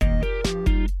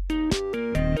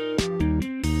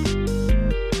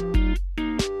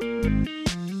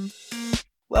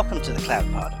Welcome to the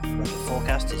Cloud Pod, where the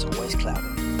forecast is always cloudy.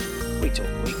 We talk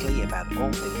weekly about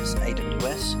all things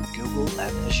AWS, Google,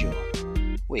 and Azure.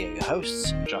 We are your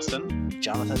hosts, Justin,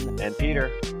 Jonathan, and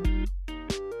Peter.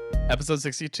 Episode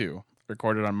 62,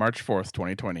 recorded on March 4th,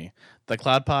 2020. The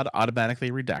Cloud Pod automatically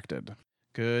redacted.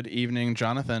 Good evening,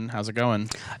 Jonathan. How's it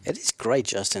going? It is great,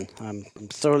 Justin. I'm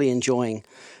thoroughly enjoying,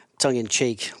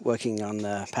 tongue-in-cheek, working on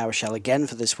PowerShell again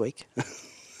for this week.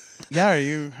 Yeah,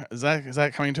 is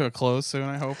that coming to a close soon,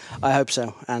 I hope? I hope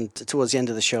so. And towards the end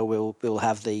of the show, we'll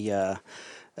have the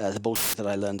bullshit that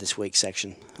I learned this week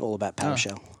section, all about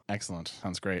PowerShell. Oh, excellent.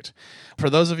 Sounds great.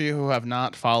 For those of you who have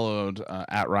not followed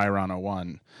at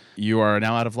Ryrano1, you are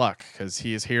now out of luck because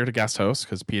he is here to guest host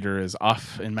because Peter is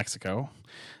off in Mexico.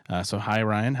 So hi,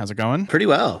 Ryan. How's it going? Pretty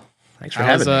well. Thanks for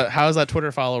having me. How's that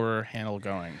Twitter follower handle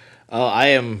going? Oh,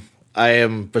 I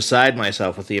am beside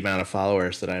myself with the amount of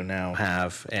followers that I now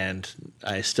have, and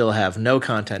I still have no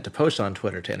content to post on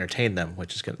Twitter to entertain them,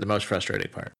 which is the most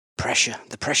frustrating part.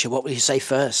 The pressure. What will you say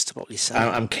first? What will you say?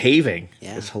 I'm caving.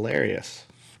 Yeah. It's hilarious.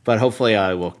 But hopefully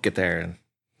I will get there and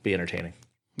be entertaining.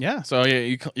 Yeah, so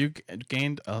you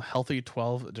gained a healthy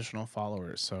 12 additional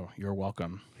followers, so you're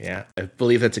welcome. Yeah, I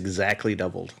believe that's exactly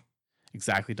doubled.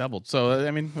 Exactly doubled. So,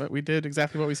 I mean, we did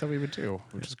exactly what we said we would do,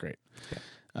 which is great.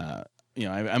 Yeah.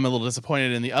 I'm a little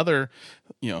disappointed in the other,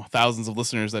 thousands of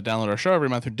listeners that download our show every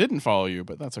month who didn't follow you,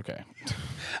 but that's okay.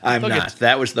 I'm not.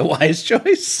 That was the wise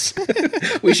choice.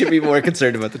 We should be more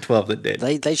concerned about the 12 that did.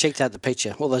 They checked out the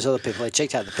picture. All those other people, they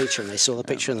checked out the picture and they saw the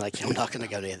picture and like, I'm not going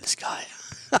to go near this guy.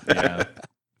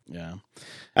 Yeah.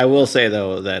 I will say,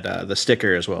 though, that the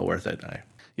sticker is well worth it.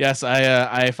 Yes,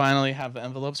 I finally have the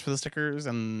envelopes for the stickers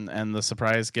and the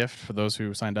surprise gift for those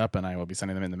who signed up, and I will be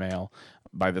sending them in the mail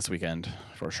by this weekend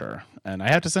for sure. And I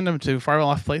have to send them to far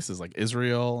off places like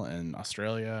Israel and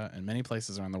Australia and many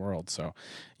places around the world. So,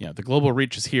 the global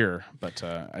reach is here, but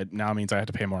it now means I have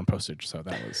to pay more in postage. So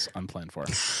that was unplanned for.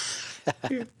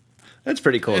 That's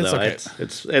pretty cool, though. Okay.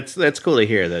 It's cool to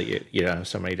hear that you have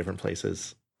so many different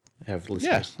places have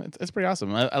listeners. Yeah, it's pretty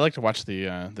awesome. I like to watch the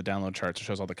download charts. It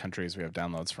shows all the countries we have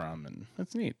downloads from, and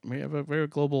it's neat. We have a very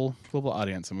global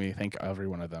audience, and we thank every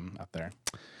one of them out there.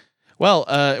 Well,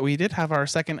 we did have our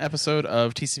second episode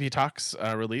of TCP Talks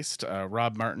released.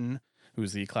 Rob Martin,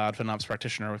 who's the Cloud FinOps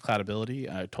practitioner with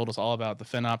Cloudability, told us all about the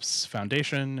FinOps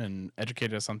Foundation and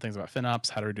educated us on things about FinOps,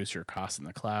 how to reduce your costs in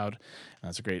the cloud. And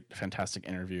that's a great, fantastic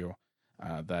interview.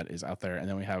 That is out there. And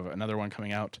then we have another one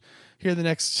coming out here the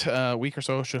next week or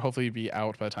so. Should hopefully be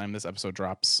out by the time this episode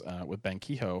drops with Ben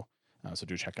Kehoe. So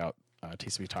do check out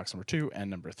TCP Talks number 2 and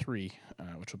number 3,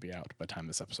 which will be out by the time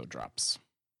this episode drops,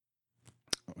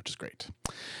 which is great.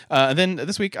 And then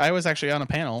this week, I was actually on a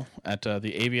panel at the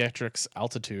Aviatrix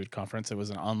Altitude Conference. It was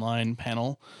an online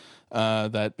panel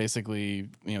that basically,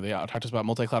 they talked to us about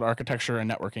multi-cloud architecture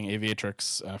and networking.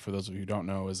 Aviatrix, for those of you who don't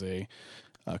know, is a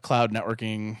cloud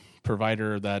networking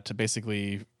provider that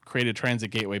basically created Transit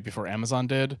Gateway before Amazon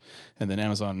did, and then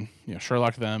Amazon,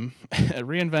 Sherlocked them at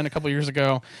reInvent a couple years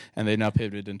ago, and they now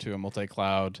pivoted into a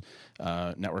multi-cloud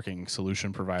networking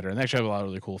solution provider. And they actually have a lot of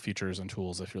really cool features and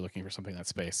tools if you're looking for something in that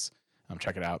space.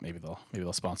 Check it out. Maybe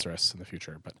they'll sponsor us in the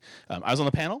future. But I was on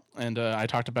the panel, and I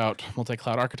talked about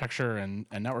multi-cloud architecture and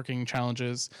networking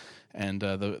challenges, and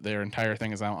their entire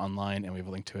thing is now online, and we have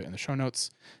a link to it in the show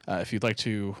notes. If you'd like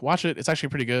to watch it, it's actually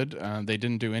pretty good. They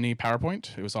didn't do any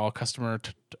PowerPoint. It was all customer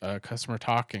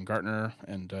talk and Gartner,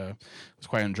 and it was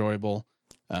quite enjoyable.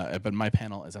 But my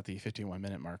panel is at the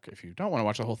 51-minute mark. If you don't want to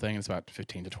watch the whole thing, it's about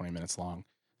 15 to 20 minutes long,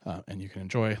 and you can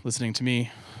enjoy listening to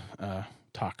me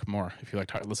talk more if you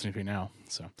like listening to me now.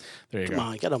 So there you go. Come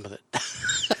on, get on with it.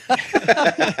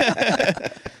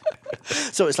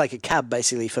 So it's like a cab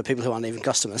basically for people who aren't even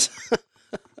customers.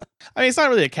 I mean, it's not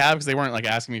really a cab because they weren't like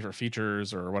asking me for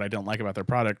features or what I don't like about their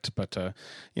product, but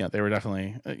they were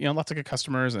definitely lots of good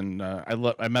customers, and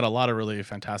I met a lot of really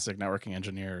fantastic networking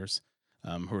engineers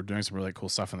who are doing some really cool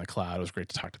stuff in the cloud. It was great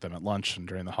to talk to them at lunch and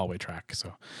during the hallway track.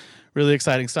 So really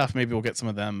exciting stuff. Maybe we'll get some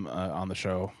of them on the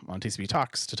show on TCP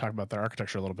Talks to talk about their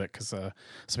architecture a little bit, because some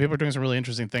people are doing some really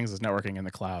interesting things with networking in the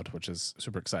cloud, which is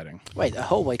super exciting. Wait, a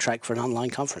hallway track for an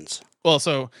online conference? Well,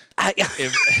 so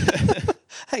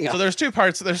Hang on. So there's two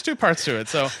parts to it.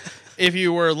 So if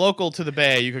you were local to the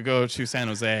Bay, you could go to San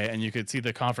Jose and you could see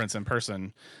the conference in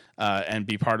person. And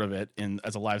be part of it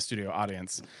as a live studio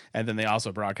audience. And then they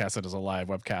also broadcast it as a live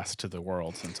webcast to the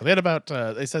world. And so they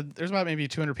had they said there's about maybe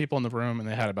 200 people in the room, and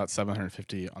they had about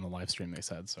 750 on the live stream, they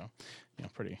said. So,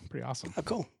 pretty awesome. Oh,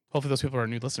 cool. Hopefully those people are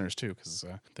new listeners too, because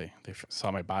they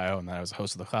saw my bio and that I was a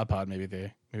host of the Cloud Pod.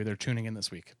 Maybe they're tuning in this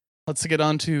week. Let's get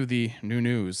on to the new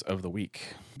news of the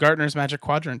week. Gartner's Magic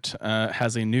Quadrant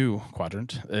has a new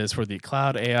quadrant. It is for the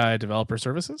Cloud AI Developer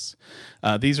Services.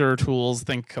 These are tools,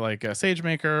 think like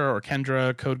SageMaker or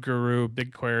Kendra, CodeGuru,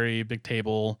 BigQuery,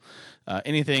 Bigtable,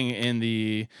 anything in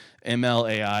the ML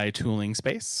AI tooling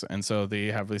space. And so they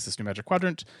have released this new Magic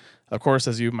Quadrant. Of course,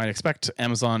 as you might expect,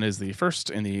 Amazon is the first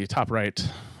in the top right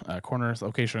corner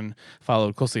location,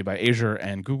 followed closely by Azure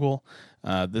and Google.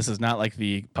 This is not like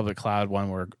the public cloud one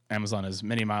where Amazon is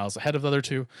many miles ahead of the other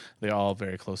two. They're all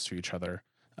very close to each other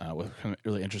with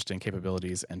really interesting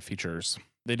capabilities and features.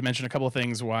 They mentioned a couple of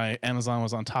things why Amazon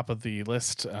was on top of the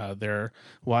list. Their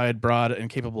wide, broad, and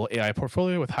capable AI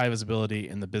portfolio with high visibility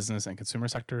in the business and consumer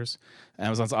sectors.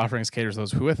 Amazon's offerings caters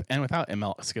those who with and without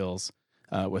ML skills,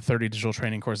 with 30 digital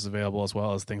training courses available, as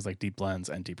well as things like Deep Lens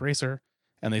and Deep Racer.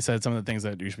 And they said some of the things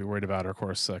that you should be worried about are, of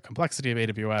course, complexity of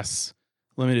AWS,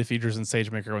 limited features in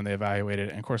SageMaker when they evaluate it,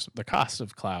 and of course, the cost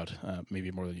of cloud,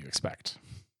 maybe more than you expect.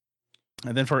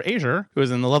 And then for Azure, who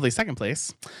is in the lovely second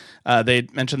place, they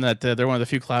mentioned that they're one of the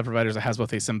few cloud providers that has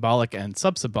both a symbolic and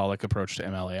sub-symbolic approach to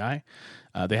ML AI.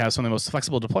 They have some of the most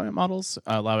flexible deployment models,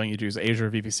 allowing you to use Azure,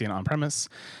 VPC, and on-premise,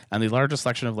 and the largest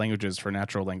selection of languages for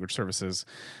natural language services.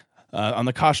 On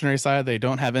the cautionary side, they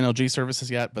don't have NLG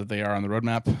services yet, but they are on the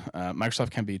roadmap.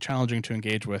 Microsoft can be challenging to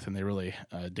engage with, and they really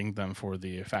dinged them for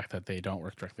the fact that they don't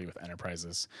work directly with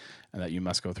enterprises and that you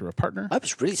must go through a partner. I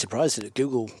was really surprised that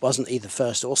Google wasn't either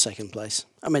first or second place.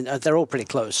 I mean, they're all pretty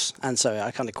close, and so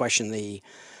I kind of question the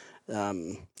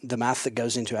math that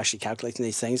goes into actually calculating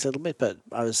these things a little bit, but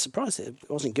I was surprised that it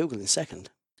wasn't Google in second.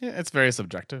 Yeah, it's very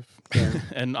subjective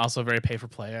and also very pay for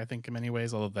play, I think, in many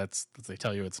ways, although that's they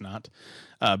tell you it's not.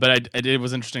 But it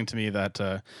was interesting to me that,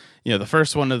 the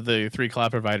first one of the three cloud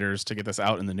providers to get this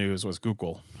out in the news was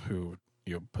Google, who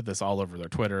put this all over their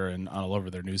Twitter and all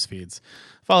over their news feeds,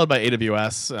 followed by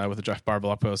AWS with the Jeff Barr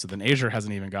blog post, and then Azure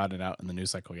hasn't even gotten it out in the news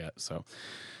cycle yet. So,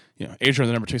 Azure in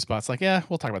the number 2 spot's like, yeah,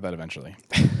 we'll talk about that eventually.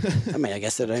 I mean, I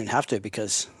guess they don't have to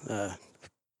because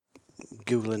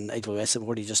Google and AWS have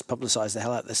already just publicized the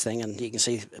hell out of this thing, and you can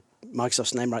see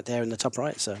Microsoft's name right there in the top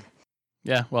right. So,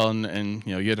 yeah, well, and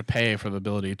you had to pay for the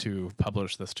ability to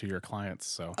publish this to your clients.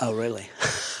 So, oh, really?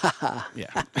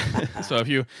 Yeah. So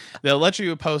they'll let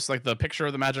you post like the picture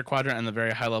of the Magic Quadrant and the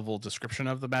very high level description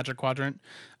of the Magic Quadrant.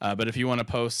 But if you want to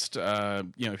post,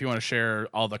 if you want to share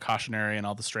all the cautionary and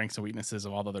all the strengths and weaknesses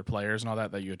of all the other players and all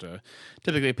that you have to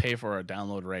typically pay for a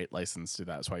download rate license to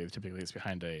that. That's why typically it's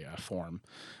behind a form,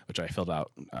 which I filled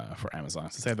out for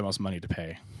Amazon since they have the most money to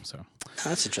pay. So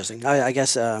that's interesting. I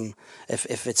guess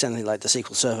if it's anything like the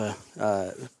SQL Server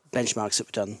benchmarks that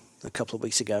were done a couple of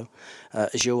weeks ago,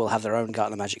 Azure will have their own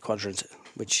Gartner Magic Quadrant,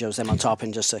 which shows them on top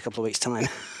in just a couple of weeks' time.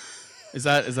 Is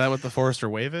that what the Forrester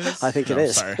Wave is? I think it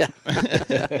is. Sorry.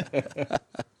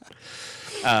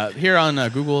 Here on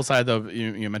Google's side, though,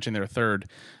 you mentioned they're third.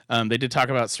 They did talk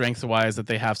about strength-wise that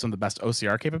they have some of the best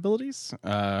OCR capabilities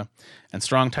and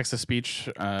strong text-to-speech,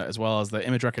 as well as the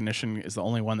image recognition is the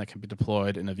only one that can be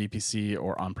deployed in a VPC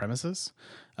or on-premises,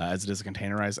 as it is a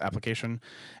containerized application.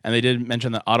 And they did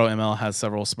mention that AutoML has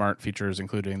several smart features,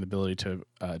 including the ability to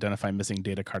identify missing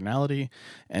data cardinality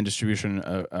and distribution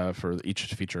for each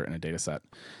feature in a data set.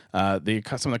 Some of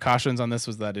the cautions on this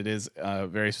was that it is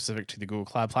very specific to the Google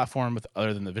Cloud platform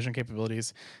other than the vision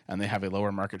capabilities, and they have a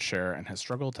lower market share and has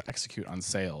struggled to execute on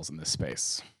sales in this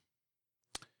space,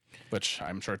 which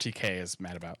I'm sure TK is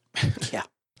mad about. Yeah.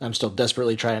 I'm still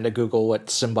desperately trying to Google what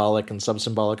symbolic and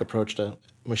sub-symbolic approach to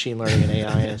machine learning and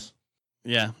AI is.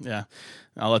 Yeah.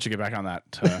 I'll let you get back on that.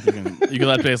 You can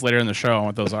let base later in the show on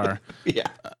what those are. Yeah.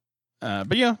 But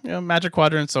Magic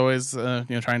Quadrant's always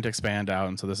trying to expand out,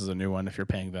 and so this is a new one if you're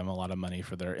paying them a lot of money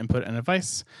for their input and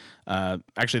advice.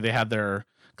 Actually, they had their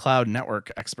cloud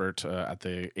network expert at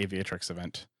the Aviatrix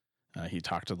event. He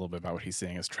talked a little bit about what he's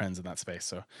seeing as trends in that space.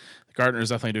 So Gartner is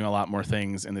definitely doing a lot more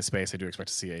things in this space. I do expect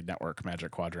to see a network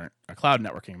Magic Quadrant, a cloud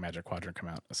networking Magic Quadrant come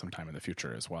out sometime in the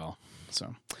future as well.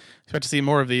 So expect to see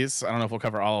more of these. I don't know if we'll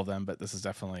cover all of them, but this is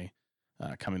definitely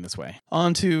coming this way.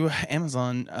 On to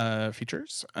Amazon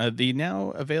features. The now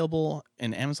available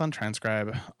in Amazon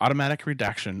Transcribe automatic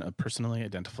redaction of personally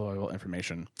identifiable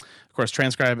information. Of course,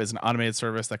 Transcribe is an automated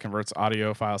service that converts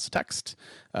audio files to text.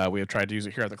 We have tried to use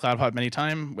it here at the Cloud Pod many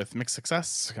times with mixed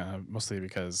success, mostly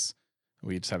because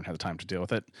We just haven't had the time to deal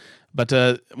with it. But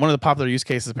one of the popular use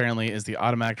cases apparently is the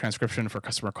automatic transcription for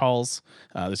customer calls.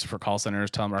 This is for call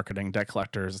centers, telemarketing, debt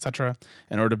collectors, etc.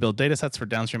 in order to build data sets for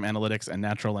downstream analytics and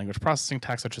natural language processing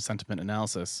tasks such as sentiment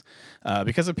analysis.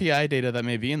 Because of PI data that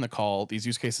may be in the call, these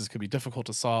use cases could be difficult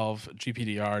to solve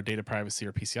GPDR, data privacy,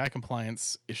 or PCI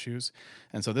compliance issues.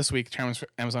 And so this week,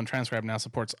 Amazon Transcribe now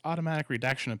supports automatic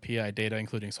redaction of PI data,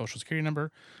 including social security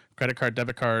number, credit card,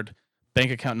 debit card, bank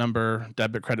account number,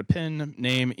 debit credit PIN,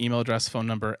 name, email address, phone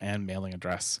number, and mailing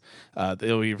address.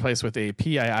 They'll be replaced with a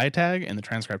PII tag in the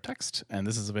transcribed text, and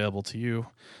this is available to you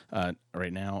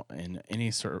right now in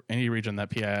any region that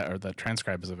PII or that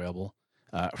transcribe is available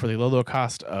for the low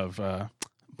cost of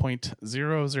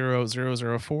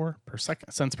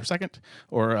 0.00004 cents per second,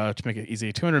 or to make it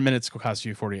easy, 200 minutes will cost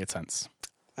you 48 cents.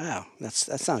 Wow, that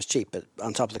sounds cheap, but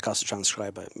on top of the cost of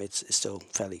transcribe, it's still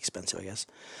fairly expensive, I guess.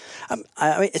 I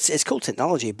mean, it's cool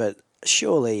technology, but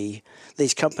surely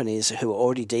these companies who are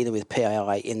already dealing with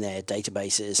PII in their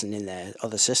databases and in their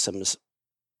other systems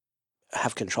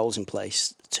have controls in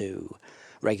place to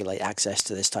regulate access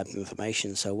to this type of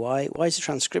information. So why is the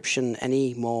transcription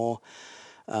any more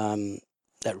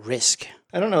at risk?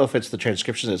 I don't know if it's the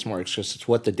transcription that's more, it's just it's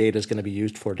what the data is going to be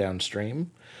used for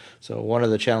downstream. So one of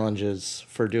the challenges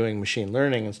for doing machine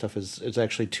learning and stuff is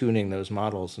actually tuning those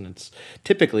models, and it's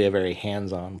typically a very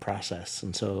hands-on process.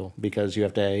 And so because you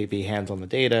have to be hands on the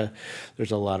data,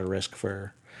 there's a lot of risk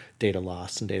for data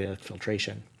loss and data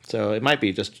filtration. So it might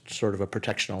be just sort of a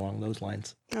protection along those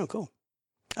lines. Oh, cool.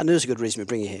 I know there's a good reason we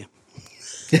bring you here.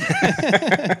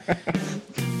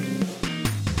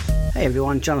 Hey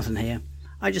everyone, Jonathan here.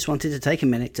 I just wanted to take a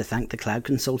minute to thank the cloud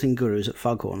consulting gurus at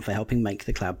Foghorn for helping make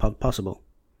the Cloud Pod possible.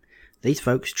 These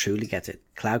folks truly get it.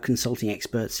 Cloud consulting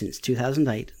experts since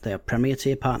 2008, they are premier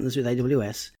tier partners with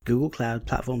AWS, Google Cloud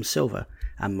Platform Silver,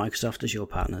 and Microsoft Azure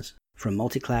partners. From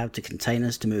multi-cloud to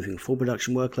containers to moving full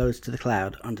production workloads to the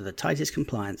cloud under the tightest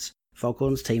compliance,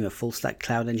 Foghorn's team of full-stack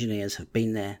cloud engineers have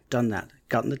been there, done that,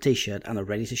 gotten the t-shirt, and are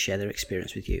ready to share their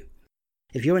experience with you.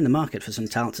 If you're in the market for some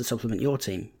talent to supplement your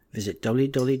team, visit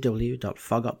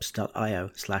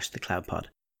www.fogops.io/thecloudpod.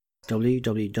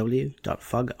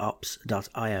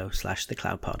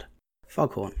 www.fogops.io/thecloudpod.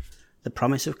 Foghorn, the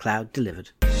promise of cloud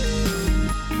delivered.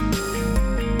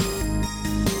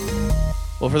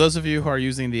 Well, for those of you who are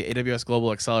using the AWS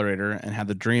Global Accelerator and had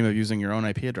the dream of using your own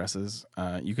IP addresses,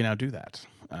 you can now do that.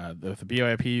 With the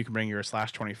BOIP, you can bring your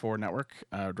 /24 network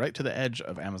right to the edge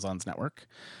of Amazon's network.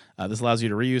 This allows you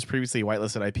to reuse previously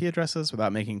whitelisted IP addresses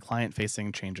without making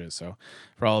client-facing changes. So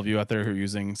for all of you out there who are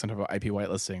using some type of IP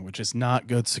whitelisting, which is not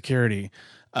good security,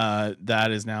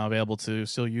 that is now available to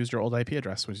still use your old IP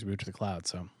address when you move to the cloud.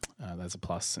 So that's a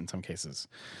plus in some cases.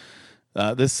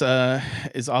 This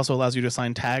is also allows you to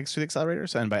assign tags to the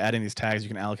accelerators, and by adding these tags, you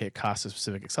can allocate costs to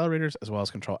specific accelerators as well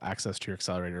as control access to your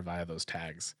accelerator via those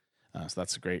tags. So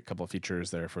that's a great couple of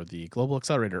features there for the Global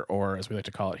Accelerator, or as we like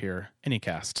to call it here,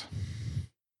 Anycast.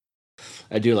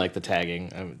 I do like the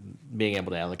tagging. Being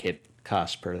able to allocate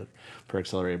costs per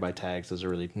accelerator by tags is a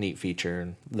really neat feature,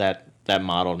 and that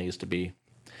model needs to be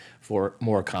for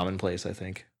more commonplace, I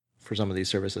think, for some of these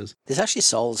services. This actually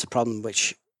solves a problem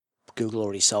which Google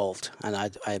already solved, and I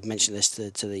mentioned this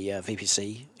to the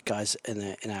VPC guys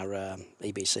in our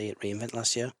EBC at reInvent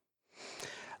last year.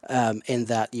 In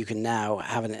that you can now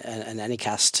have an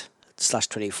Anycast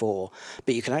 /24,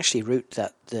 but you can actually route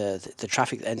that the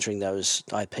traffic entering those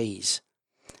IPs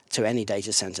to any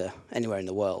data center anywhere in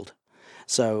the world.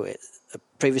 So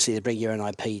previously, to bring your own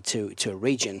IP to a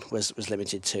region was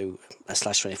limited to a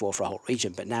 /24 for a whole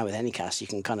region, but now with Anycast, you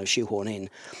can kind of shoehorn in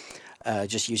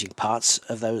just using parts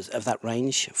of that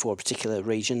range for a particular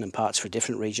region and parts for a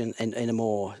different region in a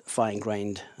more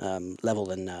fine-grained level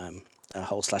than a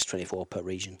whole /24 per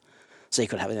region. So you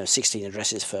could have 16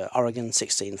 addresses for Oregon,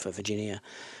 16 for Virginia,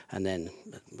 and then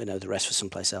the rest for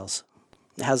someplace else.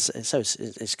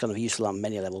 It's kind of useful on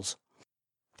many levels.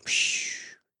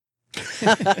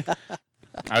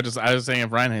 I was saying if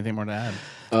Brian had anything more to add.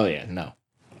 Oh yeah, no.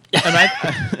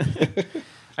 I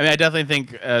mean, I definitely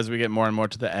think as we get more and more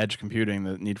to the edge computing,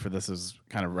 the need for this is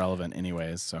kind of relevant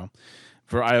anyways. So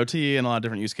for IoT and a lot of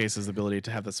different use cases, the ability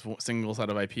to have this single set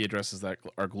of IP addresses that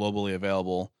are globally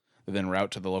available that then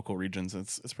route to the local regions,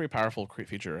 it's a pretty powerful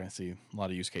feature. I see a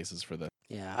lot of use cases for this.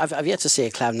 Yeah, I've yet to see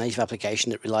a cloud-native application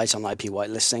that relies on IP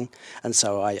whitelisting, and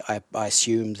so I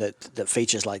assume that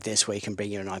features like this, where you can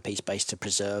bring your own IP space to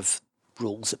preserve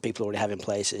rules that people already have in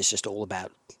place, is just all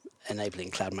about enabling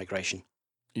cloud migration.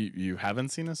 You haven't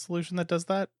seen a solution that does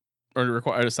that? Or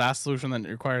a SaaS solution that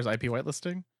requires IP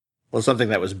whitelisting? Well, something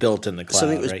that was built in the cloud,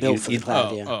 something that was right? built for the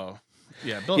cloud, yeah. Oh.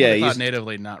 Yeah, building the cloud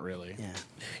natively, not really. Yeah.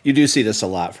 You do see this a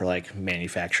lot for like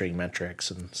manufacturing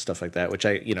metrics and stuff like that, which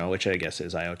I guess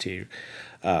is IoT.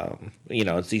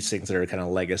 It's these things that are kind of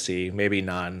legacy, maybe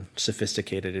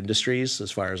non-sophisticated industries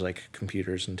as far as like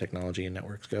computers and technology and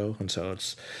networks go. And so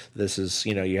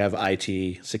you have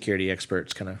IT security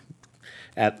experts kind of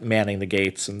at manning the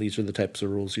gates, and these are the types of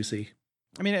rules you see.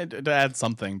 I mean, it adds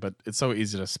something, but it's so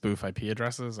easy to spoof IP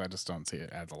addresses. I just don't see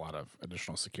it adds a lot of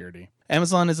additional security.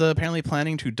 Amazon is apparently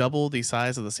planning to double the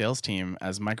size of the sales team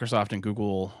as Microsoft and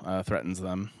Google threatens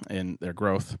them in their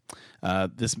growth.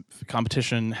 This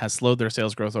competition has slowed their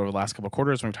sales growth over the last couple of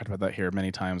quarters. We've talked about that here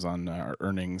many times on our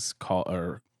earnings call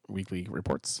or weekly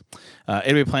reports.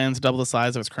 AWS plans to double the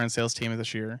size of its current sales team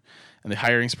this year, and the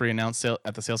hiring spree announced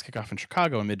at the sales kickoff in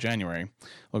Chicago in mid-January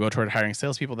will go toward hiring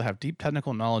salespeople that have deep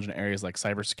technical knowledge in areas like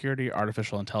cybersecurity,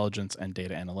 artificial intelligence, and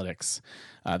data analytics.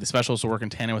 The specialists will work in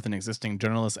tandem with an existing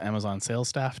generalist Amazon sales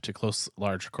staff to close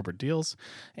large corporate deals,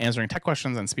 answering tech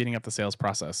questions and speeding up the sales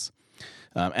process.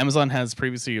 Amazon has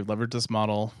previously leveraged this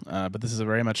model, but this is a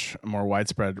very much more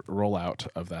widespread rollout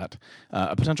of that.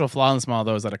 A potential flaw in this model,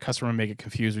 though, is that a customer may get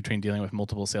confused between dealing with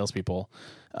multiple salespeople,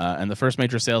 and the first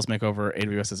major sales makeover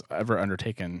AWS has ever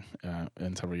undertaken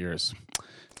in several years.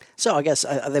 So I guess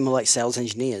are they more like sales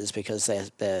engineers because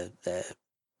they're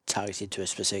targeted to a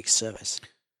specific service?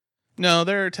 No,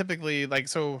 they're typically like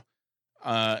so.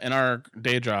 In our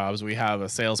day jobs, we have a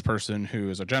salesperson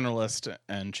who is a generalist,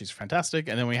 and she's fantastic.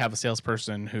 And then we have a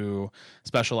salesperson who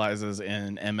specializes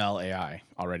in ML AI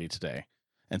already today.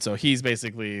 And so he's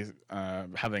basically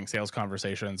having sales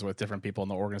conversations with different people in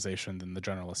the organization than the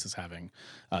generalist is having.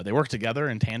 They work together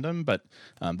in tandem, but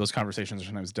those conversations are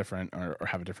sometimes different or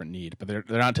have a different need. But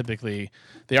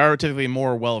they are typically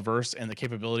more well-versed in the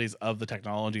capabilities of the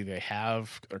technology they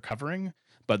have or covering,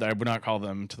 but I would not call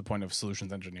them to the point of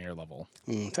solutions engineer level.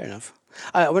 Fair enough.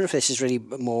 I wonder if this is really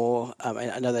more.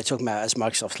 I know they're talking about as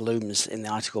Microsoft looms in the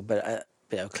article, but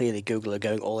clearly Google are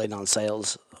going all in on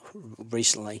sales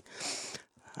recently.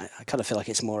 I kind of feel like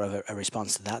it's more of a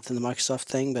response to that than the Microsoft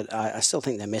thing, but I still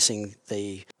think they're missing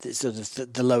the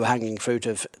low hanging fruit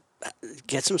of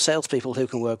get some salespeople who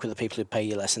can work with the people who pay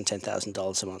you less than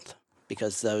 $10,000 a month,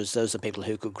 because those are people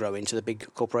who could grow into the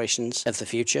big corporations of the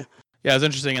future. Yeah, it's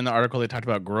interesting. In the article, they talked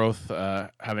about growth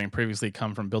having previously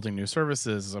come from building new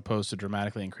services as opposed to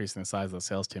dramatically increasing the size of the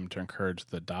sales team to encourage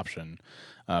the adoption.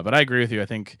 But I agree with you. I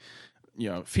think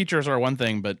features are one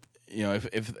thing, but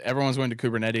if everyone's going to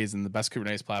Kubernetes and the best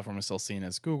Kubernetes platform is still seen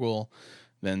as Google,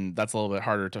 then that's a little bit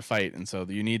harder to fight. And so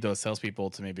you need those salespeople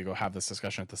to maybe go have this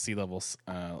discussion at the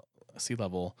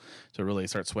C-level to really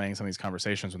start swaying some of these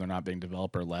conversations when they're not being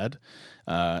developer led.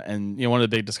 And one of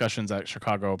the big discussions at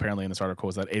Chicago apparently in this article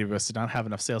was that AWS did not have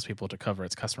enough salespeople to cover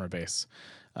its customer base,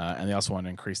 and they also want to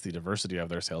increase the diversity of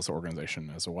their sales organization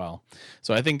as well.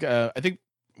 So I think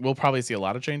we'll probably see a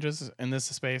lot of changes in this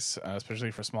space,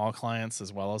 especially for small clients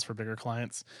as well as for bigger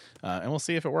clients, and we'll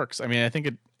see if it works. I mean, I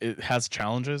think it has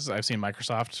challenges. I've seen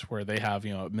Microsoft where they have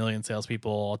 1 million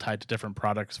salespeople all tied to different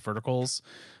products verticals,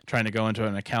 trying to go into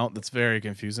an account that's very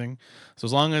confusing. So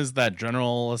as long as that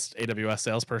generalist AWS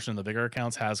salesperson in the bigger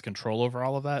accounts has control over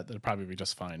all of that, that'll probably be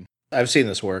just fine. I've seen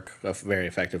this work very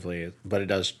effectively, but it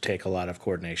does take a lot of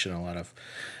coordination, a lot of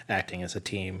acting as a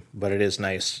team. But it is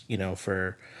nice,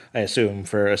 I assume,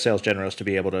 for a sales generalist to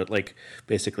be able to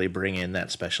basically bring in that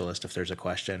specialist if there's a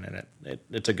question, and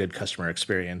it's a good customer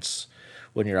experience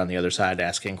when you're on the other side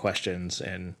asking questions,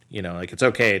 and it's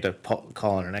okay to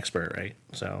call on an expert, right?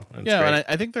 So yeah, great. And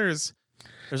I think there's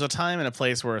a time and a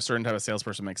place where a certain type of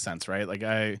salesperson makes sense, right? Like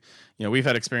we've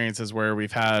had experiences where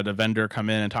we've had a vendor come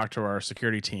in and talk to our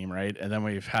security team, right? And then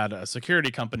we've had a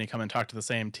security company come and talk to the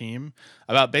same team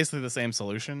about basically the same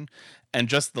solution. And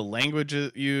just the language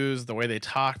used, the way they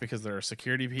talk, because they're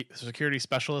security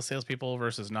specialist salespeople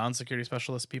versus non-security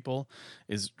specialist people,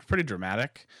 is pretty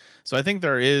dramatic. So I think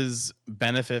there is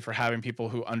benefit for having people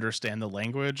who understand the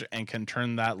language and can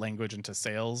turn that language into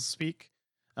sales speak.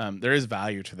 There is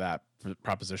value to that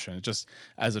proposition. It's just,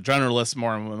 as a generalist,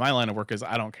 more in my line of work is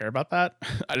I don't care about that.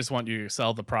 I just want you to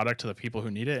sell the product to the people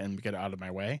who need it and get it out of my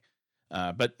way.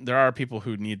 But there are people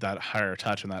who need that higher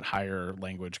touch and that higher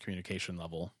language communication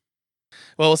level.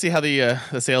 Well, we'll see how the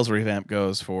sales revamp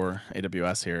goes for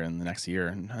AWS here in the next year,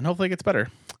 and hopefully it gets better.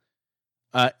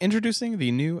 Introducing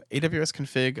the new AWS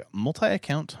config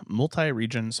multi-account,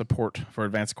 multi-region support for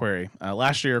Advanced Query.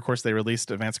 Last year, of course, they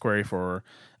released Advanced Query for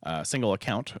single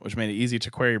account, which made it easy to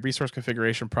query resource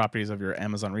configuration properties of your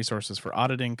Amazon resources for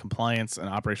auditing, compliance, and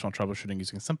operational troubleshooting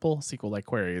using simple SQL-like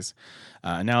queries.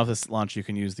 Now with this launch, you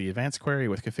can use the advanced query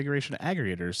with configuration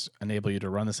aggregators, enable you to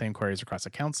run the same queries across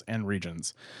accounts and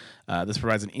regions. This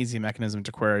provides an easy mechanism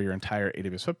to query your entire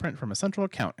AWS footprint from a central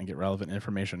account and get relevant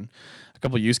information. A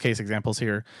couple use case examples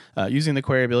here. Using the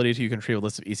query ability, you can retrieve a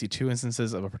list of EC2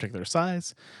 instances of a particular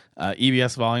size.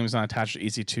 EBS volumes not attached to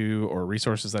EC2 or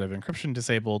resources that have encryption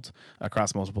disabled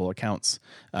across multiple accounts.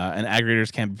 And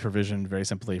aggregators can be provisioned very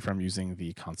simply from using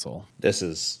the console. This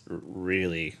is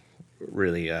really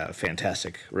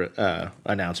fantastic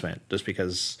announcement, just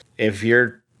because if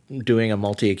you're doing a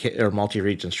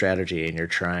multi-region strategy and you're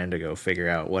trying to go figure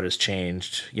out what has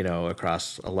changed,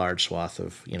 across a large swath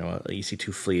of, an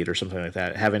EC2 fleet or something like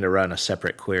that, having to run a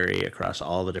separate query across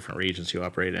all the different regions you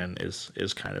operate in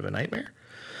is kind of a nightmare.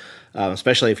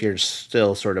 Especially if you're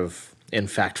still sort of in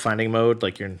fact-finding mode,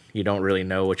 like you don't really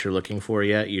know what you're looking for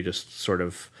yet. You just sort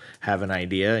of have an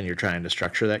idea and you're trying to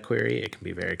structure that query. It can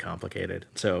be very complicated.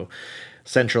 So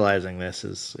centralizing this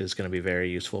is going to be very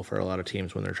useful for a lot of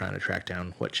teams when they're trying to track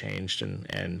down what changed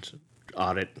and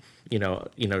audit,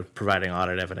 providing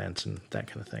audit evidence and that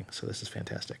kind of thing. So this is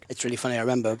fantastic. It's really funny. I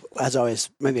remember as I was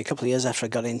maybe a couple of years after I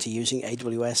got into using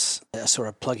AWS, I saw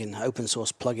a plugin, open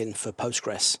source plugin for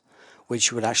Postgres,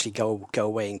 which would actually go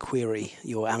away and query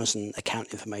your Amazon account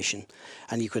information,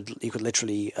 and you could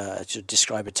literally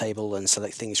describe a table and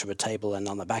select things from a table, and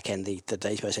on the back end, the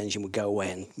database engine would go away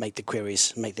and make the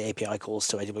queries, make the API calls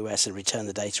to AWS, and return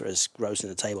the data as rows in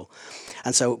the table.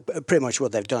 And so, pretty much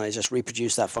what they've done is just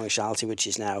reproduce that functionality, which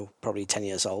is now probably 10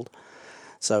 years old.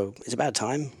 So it's about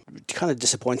time. Kind of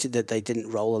disappointed that they didn't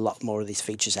roll a lot more of these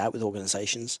features out with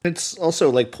organizations. It's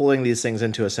also like pulling these things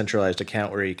into a centralized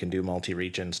account where you can do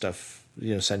multi-region stuff,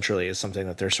 centrally, is something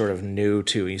that they're sort of new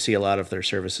to. You see a lot of their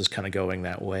services kind of going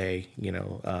that way,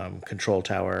 Control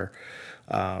Tower,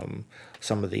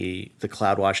 some of the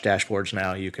CloudWatch dashboards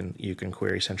now you can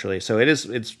query centrally. So it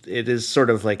is sort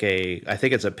of like I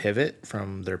think it's a pivot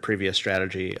from their previous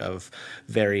strategy of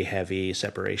very heavy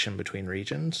separation between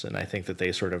regions. And I think that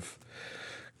they sort of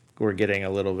were getting a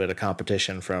little bit of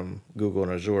competition from Google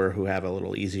and Azure, who have a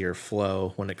little easier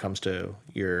flow when it comes to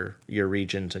your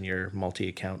regions and your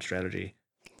multi-account strategy.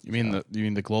 You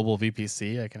mean the global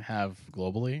VPC I can have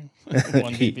globally?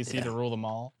 One VPC to rule them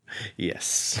all?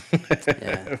 Yes.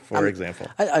 Yeah. For example.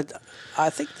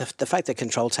 I think the fact that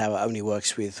Control Tower only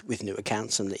works with new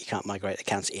accounts and that you can't migrate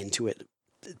accounts into it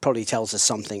probably tells us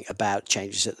something about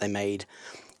changes that they made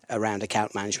around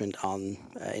account management on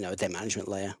their management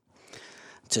layer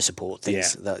to support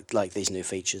things like these new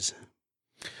features.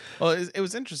 Well, it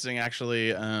was interesting,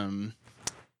 actually.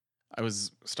 I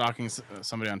was stalking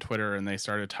somebody on Twitter, and they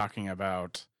started talking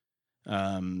about,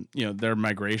 their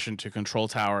migration to Control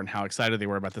Tower and how excited they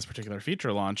were about this particular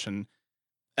feature launch. And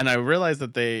I realized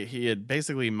that he had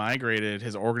basically migrated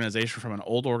his organization from an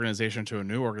old organization to a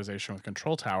new organization with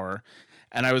Control Tower.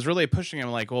 And I was really pushing him,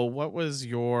 like, well, what was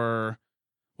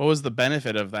the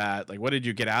benefit of that? Like, what did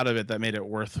you get out of it that made it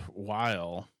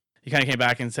worthwhile? He kind of came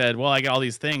back and said, well, I got all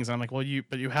these things. And I'm like, well,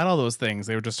 but you had all those things.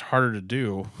 They were just harder to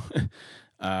do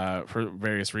for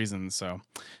various reasons. So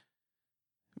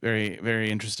very,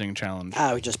 very interesting challenge.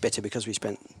 We're just bitter because we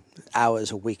spent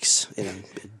hours or weeks,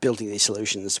 building these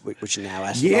solutions, which are now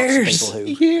out of the box of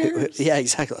people who yeah,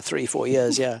 exactly, 3-4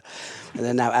 years, yeah. And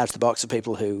they're now out of the box of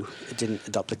people who didn't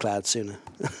adopt the cloud sooner.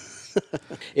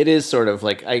 It is sort of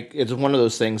like it's one of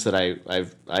those things that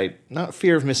I not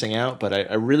fear of missing out, but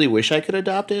I really wish I could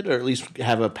adopt it, or at least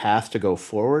have a path to go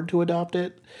forward to adopt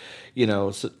it.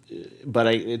 But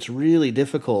it's really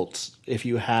difficult if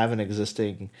you have an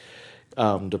existing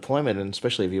deployment, and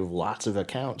especially if you have lots of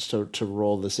accounts to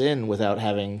roll this in without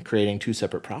creating two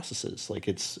separate processes. Like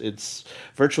it's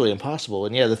virtually impossible.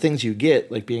 And the things you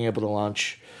get, like being able to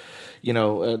launch,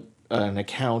 an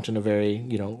account in a very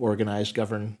organized,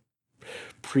 governed,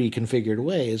 pre-configured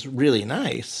way is really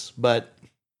nice, but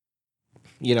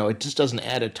it just doesn't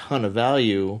add a ton of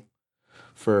value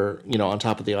for on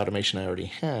top of the automation I already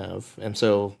have. And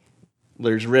so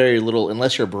there's very little,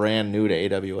 unless you're brand new to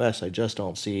AWS, I just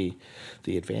don't see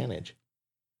the advantage.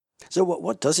 So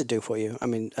what does it do for you? I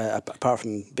mean, apart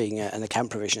from being an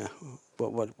account provisioner,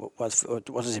 what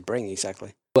does it bring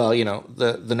exactly? Well,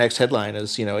 the next headline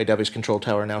is AWS Control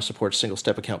Tower now supports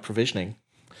single-step account provisioning.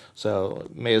 So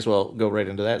may as well go right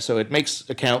into that. So it makes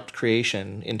account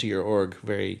creation into your org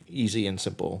very easy and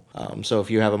simple. So if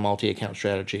you have a multi-account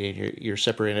strategy and you're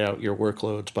separating out your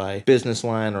workloads by business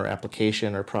line or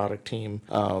application or product team,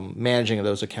 managing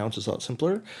those accounts is a lot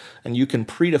simpler. And you can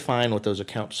predefine what those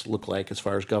accounts look like as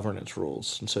far as governance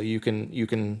rules. And so you can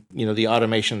the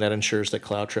automation that ensures that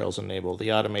CloudTrail is enabled,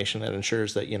 the automation that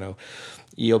ensures that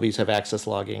ELBs have access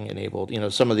logging enabled.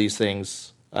 Some of these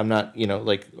things I'm not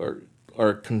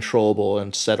are controllable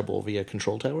and settable via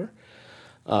control tower.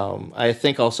 I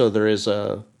think also there is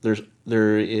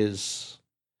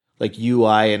like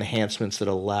UI enhancements that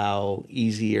allow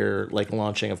easier like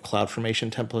launching of CloudFormation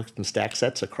templates and stack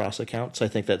sets across accounts. I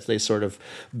think that they sort of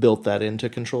built that into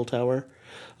control tower.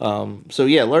 So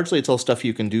yeah, largely it's all stuff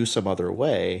you can do some other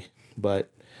way,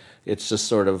 but it's just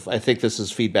sort of, I think this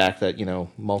is feedback that,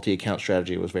 multi-account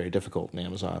strategy was very difficult in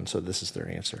Amazon, so this is their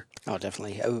answer. Oh,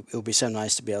 definitely. It would be so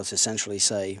nice to be able to centrally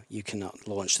say you cannot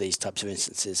launch these types of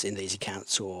instances in these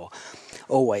accounts, or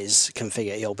always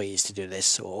configure ELBs to do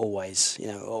this, or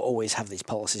always have these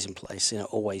policies in place,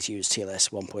 always use TLS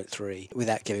 1.3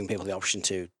 without giving people the option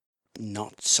to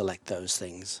not select those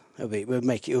things. It would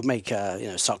make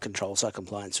SOC control, SOC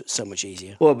compliance so much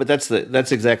easier. Well, but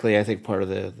that's exactly, I think, part of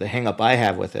the hang up I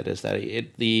have with it is that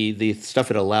the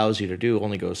stuff it allows you to do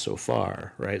only goes so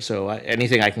far, right? So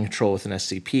anything I can control with an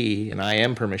SCP and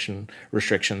IAM permission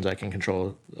restrictions I can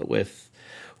control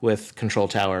with Control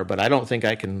Tower, but I don't think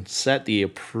I can set the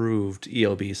approved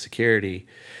ELB security,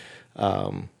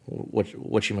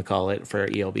 what you might call it, for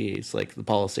ELBs, like the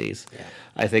policies. Yeah.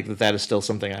 I think that is still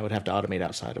something I would have to automate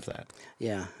outside of that.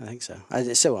 Yeah, I think so.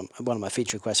 So one of my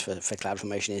feature requests for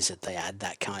CloudFormation is that they add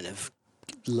that kind of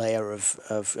layer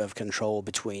of control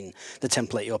between the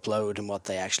template you upload and what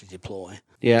they actually deploy.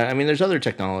 Yeah, I mean, there's other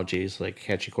technologies like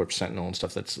HashiCorp Sentinel and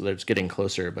stuff that's getting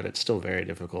closer, but it's still very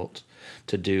difficult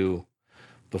to do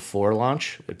before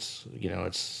launch. It's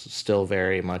still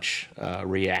very much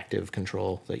reactive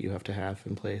control that you have to have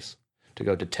in place to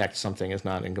go detect something is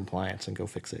not in compliance and go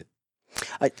fix it.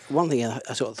 One thing I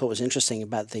thought was interesting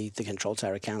about the Control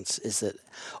Tower accounts is that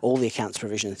all the accounts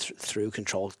provisioned through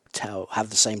Control Tower have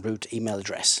the same root email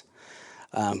address.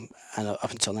 And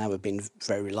up until now, we've been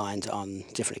very reliant on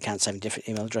different accounts having different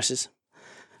email addresses.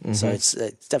 Mm-hmm. So it's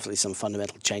definitely some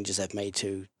fundamental changes they've made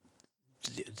to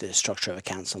the structure of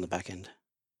accounts on the back end.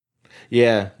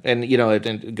 Yeah, and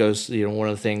it goes, one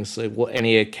of the things,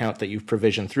 any account that you've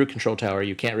provisioned through Control Tower,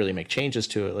 you can't really make changes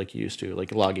to it like you used to,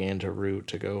 like logging into root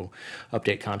to go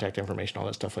update contact information, all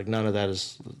that stuff. Like none of that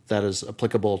is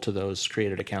applicable to those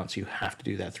created accounts. You have to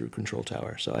do that through Control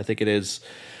Tower. So I think it is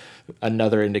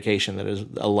another indication that there's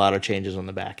a lot of changes on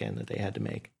the back end that they had to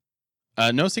make.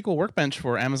 NoSQL Workbench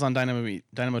for Amazon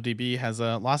DynamoDB has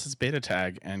lost its beta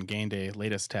tag and gained a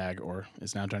latest tag, or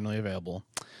is now generally available.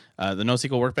 The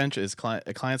NoSQL Workbench is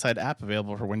a client-side app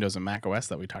available for Windows and Mac OS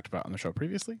that we talked about on the show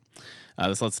previously.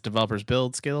 This lets developers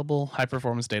build scalable,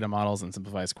 high-performance data models and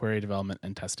simplifies query development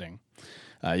and testing.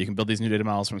 You can build these new data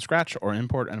models from scratch or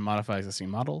import and modify existing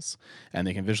models, and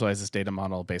they can visualize this data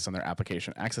model based on their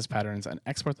application access patterns and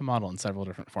export the model in several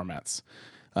different formats.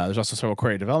 There's also several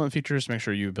query development features to make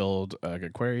sure you build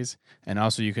good queries, and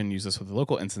also you can use this with a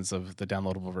local instance of the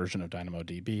downloadable version of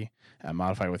DynamoDB and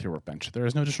modify it with your Workbench. There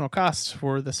is no additional cost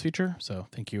for this feature, so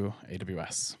thank you,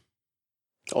 AWS.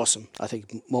 Awesome. I think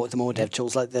the more dev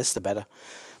tools like this, the better,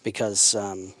 because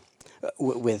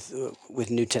with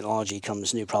new technology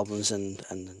comes new problems, and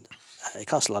it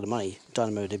costs a lot of money.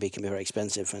 DynamoDB can be very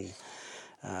expensive, and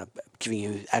giving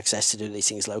you access to do these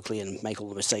things locally and make all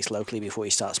the mistakes locally before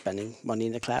you start spending money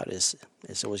in the cloud is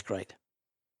always great.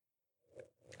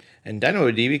 And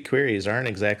DynamoDB queries aren't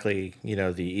exactly,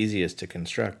 the easiest to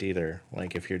construct either.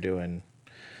 Like if you're doing,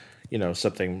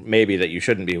 something maybe that you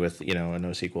shouldn't be with, a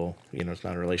NoSQL, it's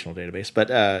not a relational database, but,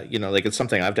 like it's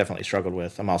something I've definitely struggled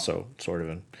with. I'm also sort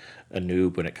of a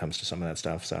noob when it comes to some of that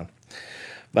stuff. So,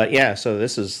 but yeah, so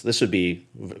this would be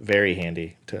very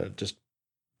handy to just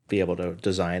be able to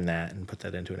design that and put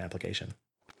that into an application.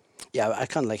 Yeah, I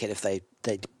kind of like it if they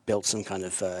built some kind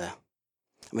of.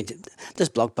 There's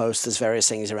blog posts, there's various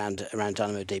things around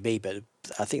DynamoDB, but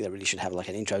I think they really should have like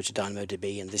an intro to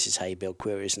DynamoDB, and this is how you build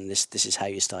queries, and this is how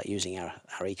you start using our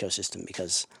ecosystem,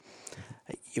 because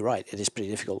you're right, it is pretty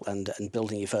difficult, and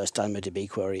building your first DynamoDB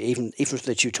query, even for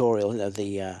the tutorial,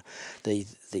 the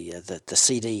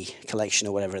CD collection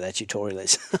or whatever their tutorial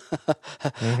is,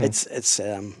 mm-hmm. it's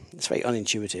very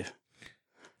unintuitive.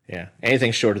 Yeah,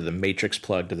 anything short of the matrix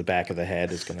plug to the back of the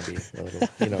head is going to be a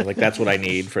little, like that's what I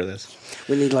need for this.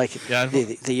 We need the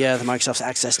Microsoft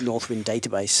Access Northwind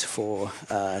database for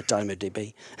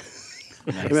DynamoDB.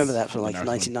 Nice. Remember that from like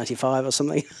 1995 or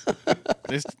something?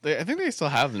 I think they still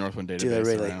have the Northwind database. Do they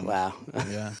really? around. Wow.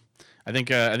 Yeah. I think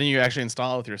you actually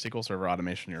install it with your SQL Server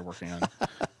automation you're working on.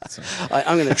 So.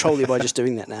 I'm going to troll you by just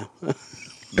doing that now.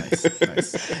 Nice.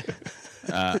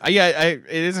 It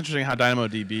is interesting how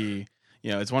DynamoDB,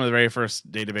 it's one of the very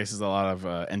first databases a lot of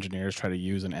engineers try to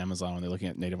use in Amazon when they're looking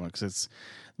at native one, because it's,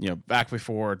 back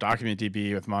before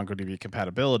DocumentDB with MongoDB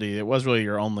compatibility, it was really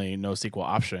your only NoSQL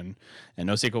option, and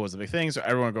NoSQL was the big thing, so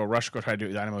everyone would go try to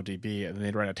do DynamoDB, and then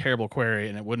they'd write a terrible query,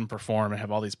 and it wouldn't perform and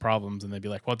have all these problems, and they'd be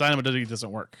like, well, DynamoDB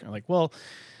doesn't work. I'm like, well,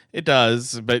 it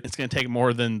does, but it's going to take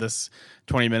more than this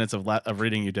 20 minutes of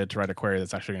reading you did to write a query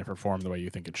that's actually going to perform the way you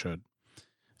think it should.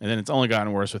 And then it's only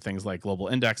gotten worse with things like global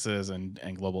indexes and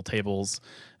global tables.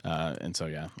 And so,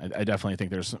 yeah, I definitely think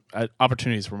there's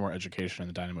opportunities for more education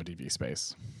in the DynamoDB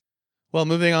space. Well,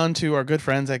 moving on to our good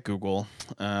friends at Google.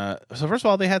 So first of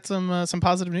all, they had some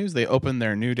positive news. They opened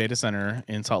their new data center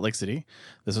in Salt Lake City.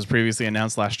 This was previously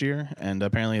announced last year, and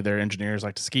apparently their engineers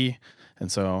like to ski.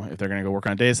 And so if they're going to go work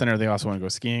on a data center, they also want to go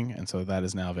skiing. And so that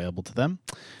is now available to them.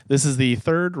 This is the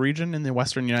third region in the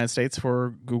Western United States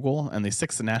for Google, and the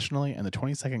 6th nationally and the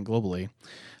 22nd globally.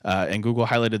 And Google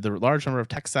highlighted the large number of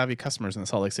tech-savvy customers in the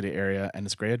Salt Lake City area and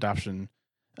its great adoption,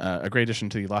 a great addition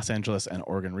to the Los Angeles and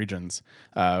Oregon regions.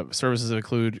 Services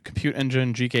include Compute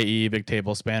Engine, GKE,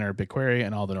 Bigtable, Spanner, BigQuery,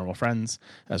 and all the normal friends,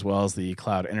 as well as the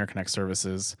Cloud Interconnect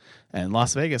services. And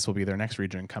Las Vegas will be their next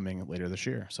region coming later this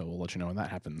year, so we'll let you know when that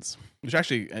happens. Which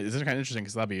actually is kind of interesting,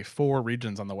 because that'll be 4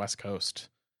 regions on the West Coast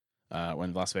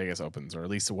when Las Vegas opens, or at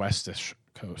least the Westish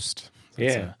coast. So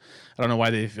I don't know why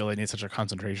they feel they need such a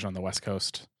concentration on the West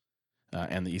Coast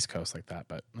and the East Coast like that,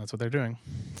 but that's what they're doing.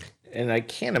 And I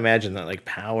can't imagine that like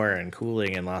power and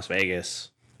cooling in Las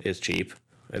Vegas is cheap.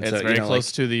 And it's very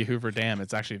close to the Hoover Dam.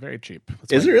 It's actually very cheap.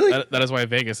 Is it really? That is why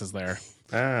Vegas is there.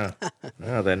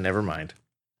 Then never mind.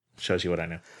 Shows you what I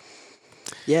know.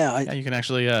 Yeah, you can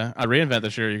actually at reInvent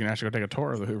this year. You can actually go take a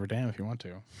tour of the Hoover Dam if you want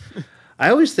to. I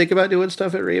always think about doing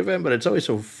stuff at reInvent, but it's always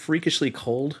so freakishly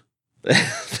cold.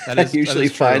 I usually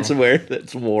find somewhere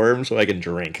that's warm so I can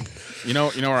drink. You know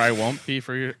where I won't be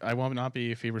I will not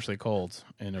be feverishly cold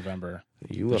in November.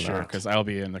 You will not, because I'll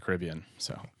be in the Caribbean.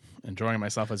 So enjoying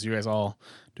myself as you guys all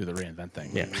do the reInvent thing.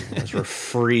 Yeah, as we're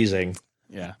freezing.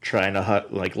 Yeah, trying to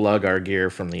lug our gear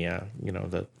from the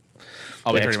the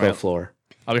expo floor.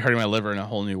 I'll be hurting my liver in a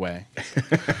whole new way.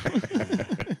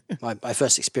 My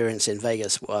first experience in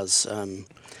Vegas was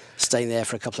staying there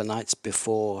for a couple of nights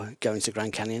before going to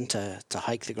Grand Canyon to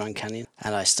hike the Grand Canyon.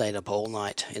 And I stayed up all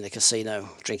night in the casino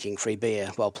drinking free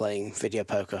beer while playing video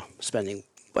poker, spending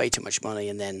way too much money.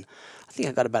 And then I think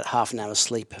I got about half an hour's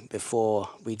sleep before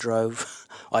we drove.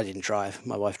 I didn't drive,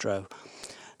 my wife drove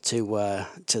to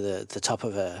the top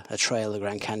of a trail, the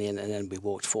Grand Canyon, and then we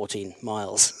walked 14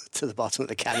 miles to the bottom of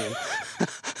the canyon.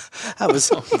 That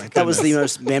was the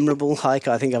most memorable hike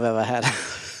I think I've ever had.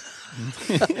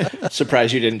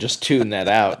 Surprised you didn't just tune that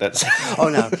out. That's Oh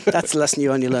no, that's a lesson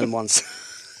you only learn once.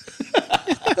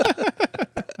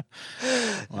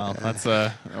 Well, that's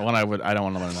one I don't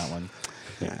want to learn that one.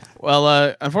 Yeah.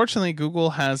 Well, unfortunately,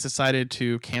 Google has decided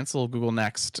to cancel Google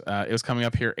Next. It was coming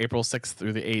up here April 6th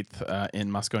through the 8th in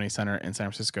Moscone Center in San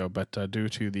Francisco, but due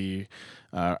to the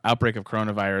outbreak of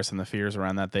coronavirus and the fears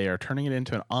around that, they are turning it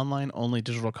into an online-only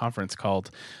digital conference called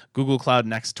Google Cloud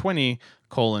Next 20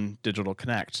 Digital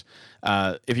Connect.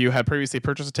 If you had previously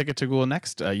purchased a ticket to Google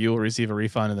Next, you will receive a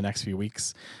refund in the next few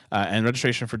weeks. And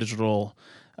registration for digital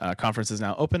conference is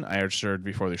now open. I registered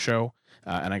before the show.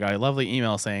 And I got a lovely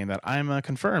email saying that I'm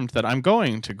confirmed that I'm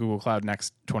going to Google Cloud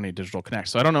Next 20 Digital Connect.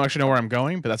 So I don't actually know where I'm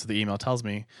going, but that's what the email tells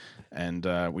me, and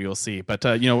we will see. But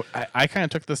I kind of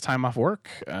took this time off work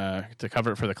to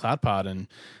cover it for the Cloud Pod, and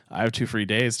I have 2 free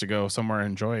days to go somewhere and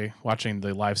enjoy watching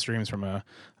the live streams from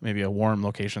maybe a warm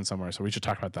location somewhere. So we should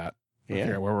talk about that. Yeah,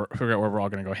 figure out where we're all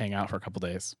going to go hang out for a couple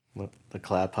dadays. Well, the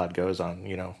Cloud Pod goes on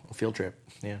a field trip.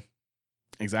 Yeah.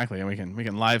 Exactly, and we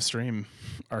can live stream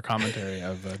our commentary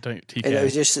of TK. It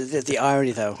was just the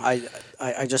irony, though.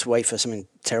 I just wait for something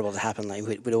terrible to happen. Like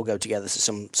we'd all go together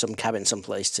to some cabin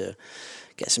someplace to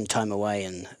get some time away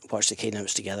and watch the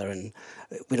keynotes together, and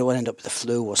we'd all end up with the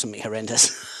flu or something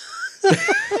horrendous.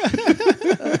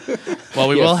 Well,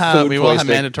 we will have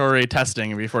mandatory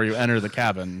testing before you enter the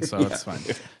cabin, so it's fine.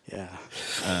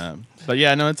 Yeah. But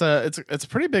yeah, no, it's a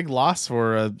pretty big loss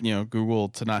for Google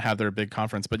to not have their big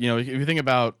conference. But if you think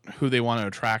about who they want to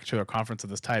attract to a conference of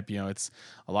this type, it's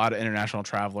a lot of international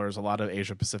travelers, a lot of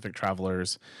Asia Pacific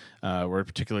travelers, where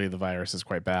particularly the virus is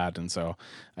quite bad, and so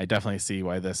I definitely see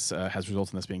why this has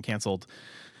resulted in this being canceled.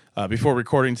 Before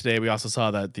recording today, we also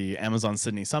saw that the Amazon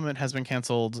Sydney Summit has been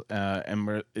canceled,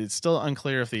 and it's still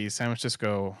unclear if the San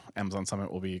Francisco Amazon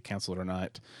Summit will be canceled or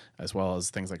not, as well as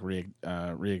things like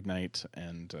Reignite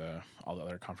and all the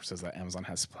other conferences that Amazon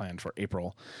has planned for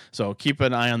April. So keep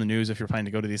an eye on the news if you're planning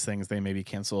to go to these things. They may be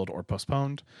canceled or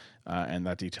postponed, and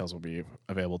that details will be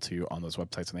available to you on those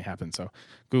websites when they happen. So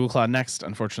Google Cloud Next,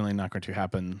 unfortunately, not going to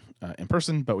happen in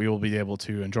person, but we will be able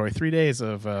to enjoy 3 days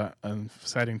of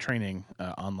exciting training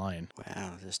online.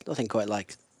 Wow, there's nothing quite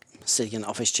like sitting in an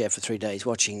office chair for 3 days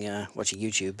watching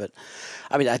YouTube. But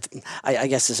I mean, I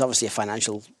guess there's obviously a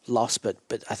financial loss, but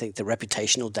I think the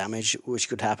reputational damage which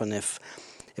could happen if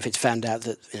it's found out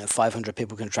that 500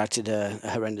 people contracted a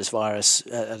horrendous virus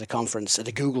at a conference, at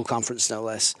a Google conference no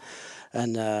less,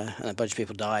 and a bunch of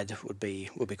people died, would be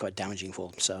quite damaging for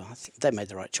them. So I think they made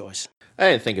the right choice.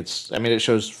 I think it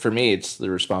shows, for me, it's the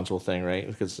responsible thing, right?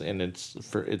 Because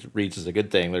it reads as a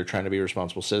good thing. They're trying to be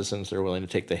responsible citizens. They're willing to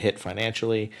take the hit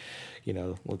financially.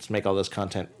 Let's make all this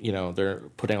content. They're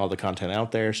putting all the content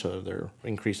out there, so they're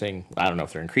increasing. I don't know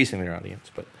if they're increasing their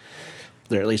audience, but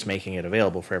they're at least making it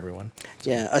available for everyone.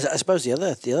 Yeah, I suppose the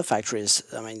other factor is,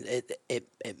 I mean, it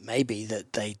may be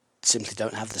that they simply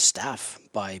don't have the staff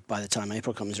by the time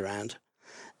April comes around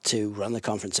to run the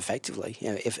conference effectively.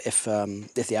 If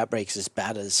the outbreak is as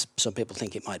bad as some people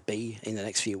think it might be in the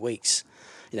next few weeks,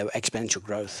 exponential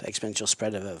growth, exponential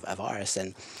spread of a virus,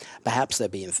 then perhaps they'll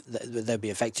be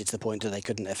affected to the point that they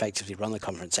couldn't effectively run the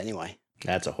conference anyway.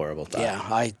 That's a horrible thought. Yeah,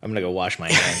 I'm gonna go wash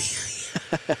my hands.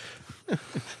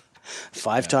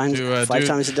 five times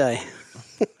a day.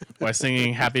 By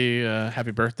singing happy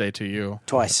birthday to you.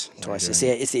 Twice.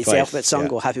 It's the alphabet song,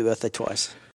 or happy birthday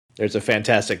twice. There's a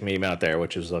fantastic meme out there,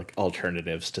 which is like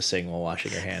alternatives to sing while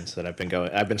washing your hands, that I've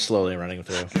been slowly running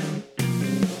through.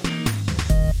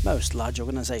 Most large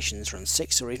organizations run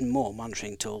 6 or even more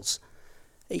monitoring tools.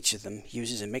 Each of them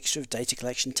uses a mixture of data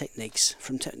collection techniques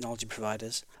from technology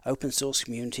providers, open source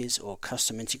communities, or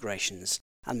custom integrations,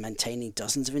 and maintaining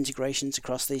dozens of integrations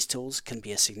across these tools can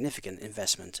be a significant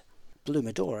investment. Blue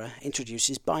Medora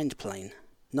introduces BindPlane,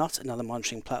 not another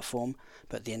monitoring platform,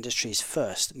 but the industry's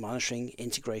first monitoring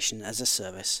integration as a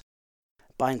service.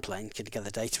 BindPlane can gather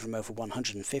data from over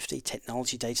 150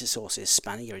 technology data sources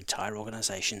spanning your entire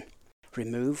organization.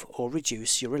 Remove or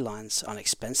reduce your reliance on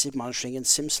expensive monitoring and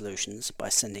SIM solutions by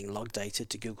sending log data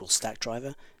to Google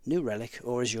Stackdriver, New Relic,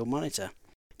 or Azure Monitor.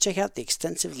 Check out the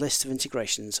extensive list of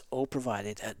integrations, all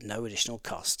provided at no additional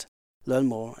cost. Learn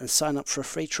more and sign up for a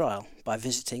free trial by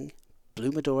visiting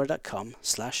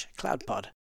bluemedora.com/cloudpod.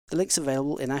 The link's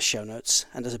available in our show notes,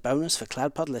 and as a bonus for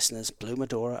CloudPod listeners, Blue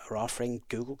Medora are offering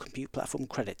Google Compute Platform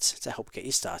credits to help get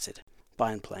you started.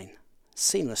 BindPlane.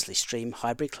 Seamlessly stream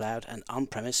hybrid cloud and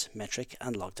on-premise metric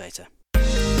and log data.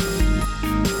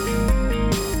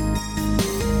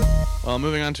 Well,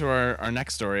 moving on to our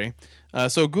next story.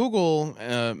 So Google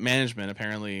management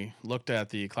apparently looked at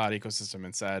the cloud ecosystem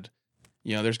and said,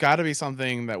 there's got to be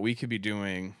something that we could be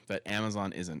doing that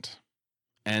Amazon isn't.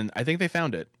 And I think they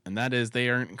found it, and that is they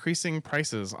are increasing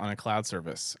prices on a cloud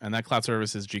service, and that cloud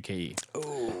service is GKE.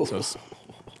 Oh.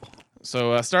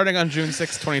 So starting on June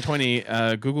 6, 2020,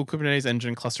 Google Kubernetes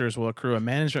Engine clusters will accrue a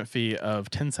management fee of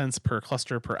 10 cents per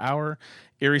cluster per hour,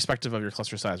 irrespective of your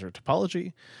cluster size or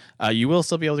topology. You will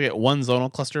still be able to get one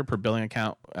zonal cluster per billing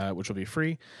account, which will be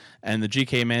free. And the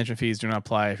GKE management fees do not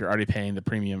apply if you're already paying the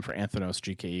premium for Anthos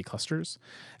GKE clusters.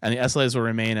 And the SLAs will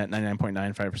remain at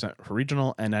 99.95% for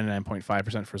regional and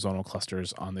 99.5% for zonal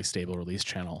clusters on the stable release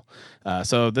channel.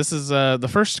 So this is the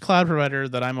first cloud provider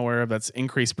that I'm aware of that's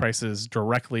increased prices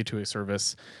directly to a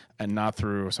service and not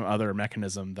through some other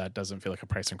mechanism that doesn't feel like a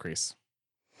price increase.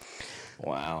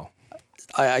 Wow.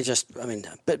 But it's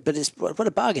what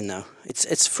a bargain though.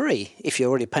 It's free if you're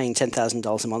already paying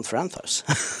 $10,000 a month for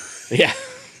Anthos. Yeah.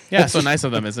 Yeah, so nice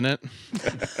of them, isn't it?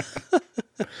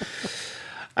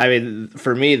 I mean,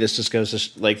 for me, this just goes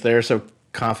to they're so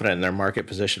confident in their market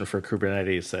position for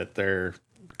Kubernetes that they're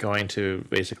going to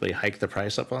basically hike the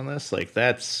price up on this. Like,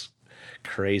 that's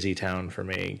crazy town for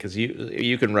me, because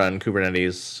you can run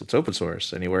Kubernetes, it's open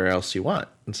source, anywhere else you want.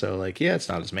 And so, it's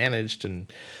not as managed, and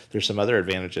there's some other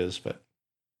advantages, but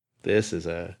this is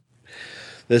an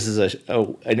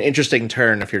interesting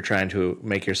turn if you're trying to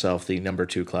make yourself the number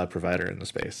 2 cloud provider in the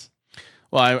space.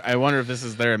 Well, I wonder if this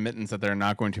is their admittance that they're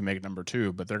not going to make number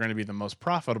 2, but they're going to be the most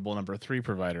profitable number 3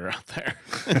 provider out there.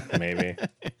 Maybe.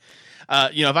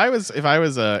 If I was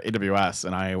AWS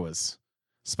and I was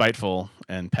spiteful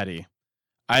and petty,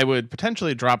 I would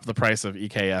potentially drop the price of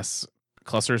EKS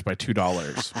clusters by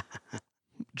 $2.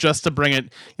 just to bring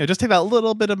it, just take that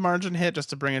little bit of margin hit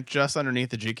just to bring it just underneath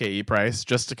the GKE price,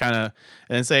 just to kind of,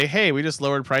 and then say, hey, we just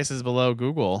lowered prices below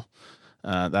Google.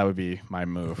 That would be my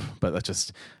move. But that's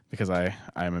just because I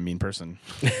am a mean person.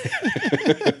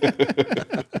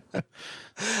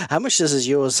 How much does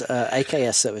yours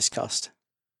AKS service cost?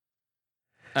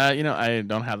 I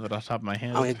don't have that off the top of my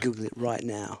head. I'm going to Google it right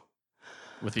now.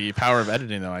 With the power of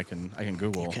editing, though, I can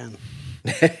Google. You can.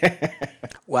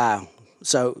 Wow.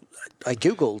 So I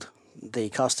Googled the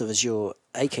cost of Azure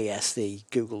AKS,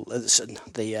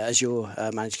 the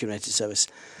Azure Managed Kubernetes Service.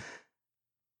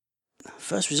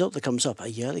 First result that comes up, a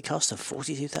yearly cost of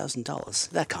 $42,000.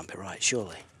 That can't be right,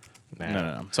 surely.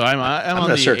 No. So I'm on going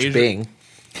to the search Azure, Bing.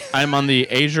 I'm on the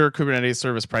Azure Kubernetes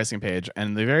Service pricing page,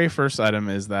 and the very first item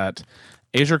is that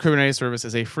Azure Kubernetes Service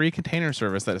is a free container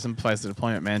service that simplifies the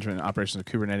deployment, management, and operations of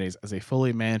Kubernetes as a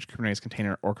fully managed Kubernetes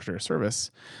container orchestrator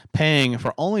service. Paying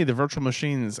for only the virtual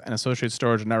machines and associated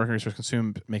storage and networking resources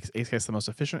consumed makes AKS the most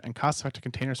efficient and cost-effective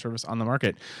container service on the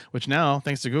market, which now,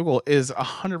 thanks to Google, is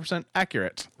 100%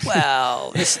 accurate.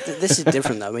 Well, this is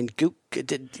different, though. I mean,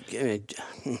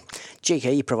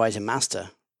 GKE provides a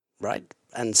master, right?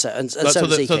 And so does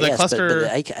EKS, the cluster,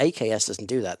 but the AKS doesn't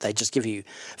do that. They just give you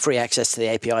free access to the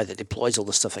API that deploys all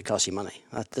the stuff that costs you money.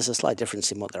 There's a slight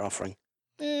difference in what they're offering.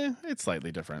 It's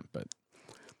slightly different, but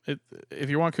if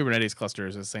you want Kubernetes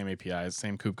clusters, it's the same APIs,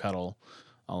 same kubectl,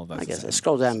 all of that. I guess.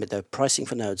 Scroll down with the pricing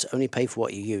for nodes. Only pay for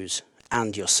what you use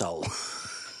and your soul.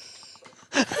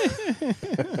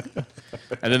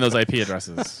 And then those IP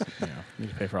addresses, you need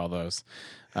to pay for all those.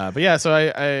 But yeah, so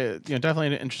I definitely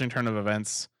an interesting turn of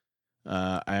events.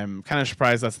 I'm kind of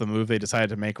surprised that's the move they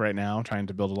decided to make right now, trying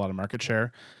to build a lot of market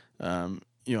share.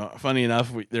 Funny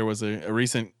enough, there was a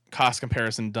recent cost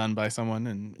comparison done by someone,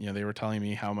 and they were telling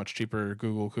me how much cheaper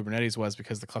Google Kubernetes was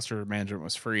because the cluster management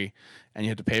was free, and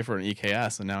you had to pay for an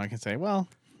EKS. And now I can say, well,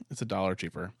 it's $1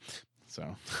 cheaper.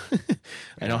 So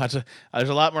I don't have to. There's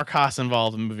a lot more costs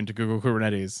involved in moving to Google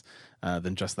Kubernetes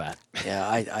than just that. Yeah,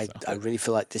 I really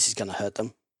feel like this is going to hurt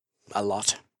them a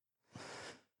lot.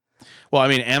 Well, I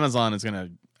mean, Amazon is going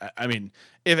to,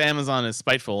 if Amazon is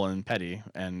spiteful and petty,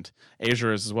 and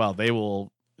Azure is as well, they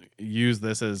will use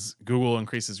this as Google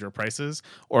increases your prices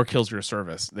or kills your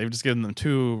service. They've just given them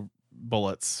 2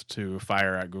 bullets to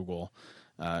fire at Google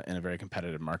in a very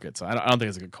competitive market. So I don't think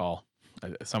it's a good call.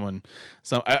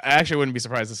 I actually wouldn't be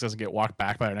surprised this doesn't get walked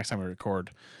back by the next time we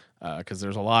record, because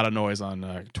there's a lot of noise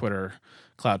on Twitter,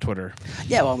 cloud Twitter.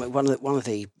 Yeah, well, one of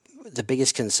the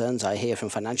biggest concerns I hear from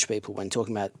financial people when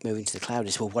talking about moving to the cloud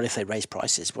is, well, what if they raise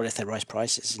prices? What if they raise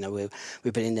prices?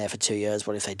 We've been in there for 2 years.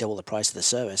 What if they double the price of the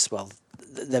service? Well,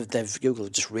 Google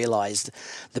just realized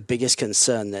the biggest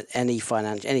concern that any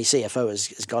CFO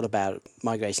has got about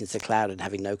migrating to the cloud and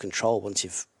having no control once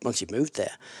you've moved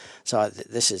there. So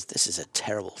this is a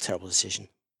terrible decision.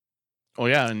 Oh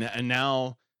yeah, and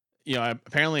now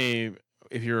apparently,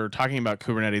 if you're talking about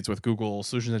Kubernetes with Google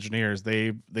solutions engineers,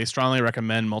 they strongly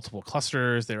recommend multiple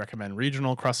clusters. They recommend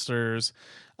regional clusters,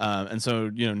 and so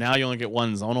now you only get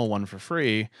one zonal one for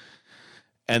free.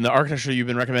 And the architecture you've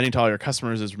been recommending to all your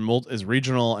customers is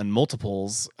regional and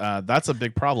multiples. That's a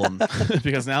big problem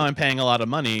because now I'm paying a lot of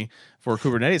money for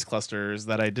Kubernetes clusters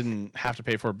that I didn't have to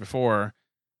pay for before.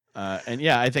 And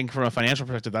yeah, I think from a financial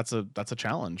perspective, that's a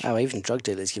challenge. Oh, even drug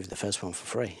dealers give you the first one for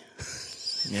free.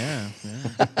 Yeah.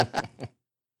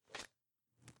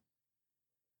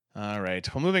 All right.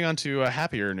 Well, moving on to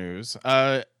happier news.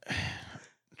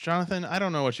 Jonathan, I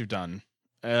don't know what you've done.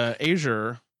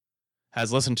 Azure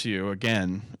has listened to you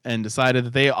again and decided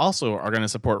that they also are going to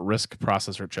support RISC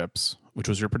processor chips, which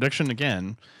was your prediction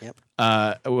again. Yep.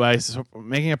 By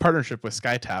making a partnership with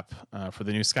SkyTap for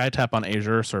the new SkyTap on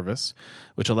Azure service,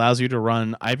 which allows you to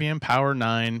run IBM Power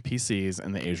 9 PCs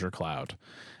in the Azure cloud.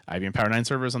 IBM Power 9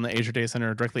 servers on the Azure Data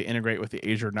Center directly integrate with the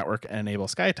Azure network and enable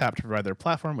SkyTap to provide their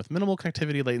platform with minimal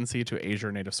connectivity latency to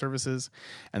Azure native services.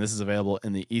 And this is available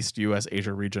in the East US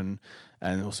Azure region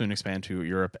and will soon expand to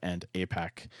Europe and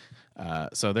APAC.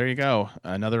 So there you go.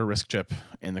 Another RISC chip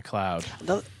in the cloud.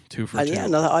 2 for 2. Yeah,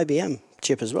 another IBM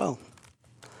chip as well.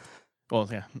 Well,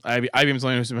 yeah. IBM's the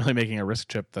only who's really making a RISC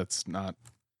chip that's not,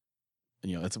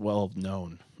 it's well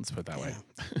known. Let's put it that way.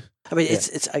 I mean,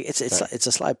 it's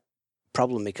a slight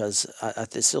problem because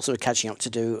there's still sort of catching up to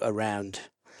do around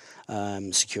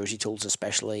security tools,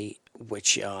 especially,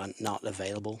 which are not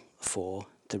available for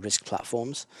the RISC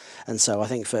platforms. And so I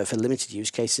think for limited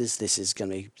use cases, this is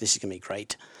going to be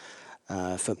great.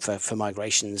 For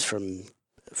migrations from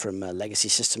legacy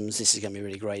systems, this is going to be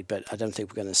really great. But I don't think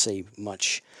we're going to see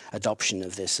much adoption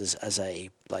of this as the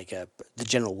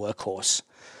general workhorse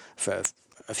for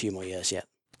a few more years yet.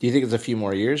 Do you think it's a few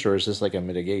more years, or is this like a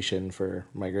mitigation for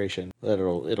migration that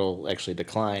it'll actually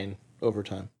decline over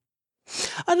time?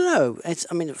 I don't know.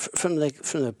 I mean, from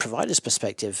the provider's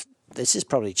perspective, this is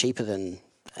probably cheaper than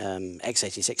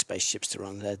x86 based chips to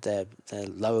run. They're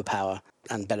lower power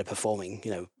and better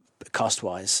performing, cost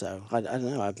wise. So I don't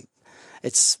know.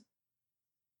 It's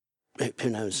who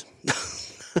knows.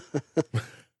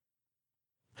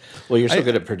 Well, you're so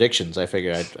good at predictions. I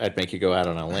figure I'd make you go out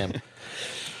on a limb.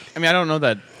 I mean, I don't know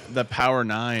that the Power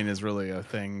 9 is really a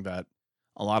thing that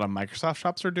a lot of Microsoft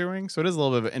shops are doing. So it is a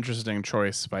little bit of an interesting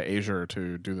choice by Azure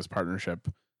to do this partnership.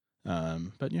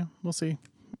 But yeah, we'll see.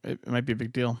 It might be a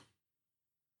big deal.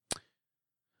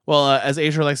 Well, as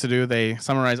Azure likes to do, they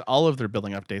summarize all of their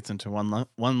billing updates into one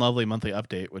lovely monthly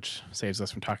update, which saves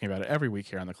us from talking about it every week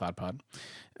here on the Cloud Pod.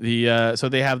 So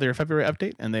they have their February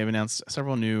update, and they've announced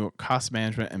several new cost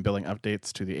management and billing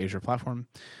updates to the Azure platform.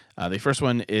 The first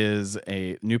one is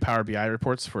a new Power BI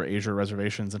reports for Azure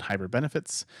reservations and hybrid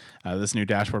benefits. This new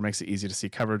dashboard makes it easy to see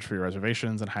coverage for your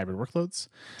reservations and hybrid workloads.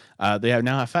 They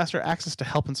now have faster access to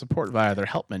help and support via their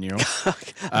help menu.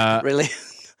 Really?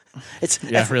 It's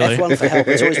really? F1 for help.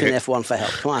 It's always been F1 for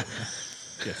help. Come on.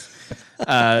 Yes.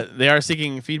 They are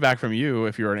seeking feedback from you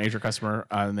if you're an Azure customer,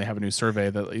 and they have a new survey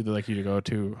that they'd like you to go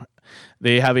to.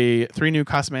 They have 3 new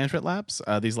cost management labs.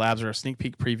 These labs are sneak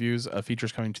peek previews of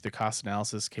features coming to the cost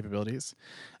analysis capabilities.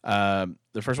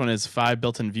 The first one is 5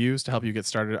 built-in views to help you get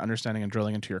started understanding and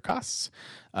drilling into your costs.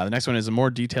 The next one is more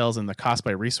details in the cost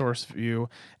by resource view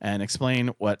and explain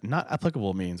what not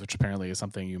applicable means, which apparently is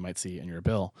something you might see in your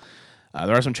bill.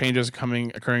 There are some changes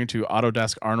occurring to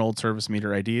Autodesk Arnold Service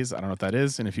Meter IDs. I don't know what that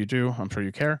is, and if you do, I'm sure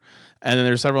you care. And then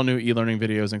there's several new e-learning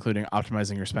videos, including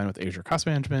optimizing your spend with Azure Cost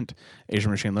Management, Azure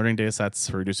Machine Learning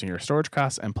datasets for reducing your storage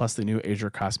costs, and plus the new Azure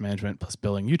Cost Management plus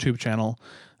Billing YouTube channel,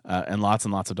 and lots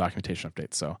of documentation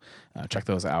updates. So check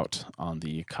those out on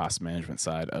the cost management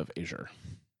side of Azure.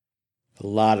 A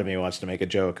lot of me wants to make a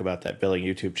joke about that Billing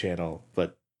YouTube channel,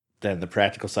 but then the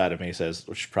practical side of me says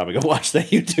we should probably go watch that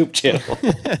YouTube channel.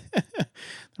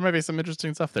 There might be some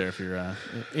interesting stuff there if you're,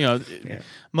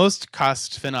 most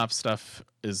cost FinOps stuff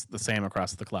is the same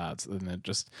across the clouds. And then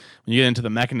just when you get into the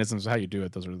mechanisms of how you do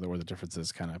it, those are where the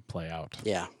differences kind of play out.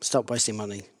 Yeah. Stop wasting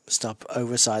money. Stop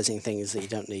oversizing things that you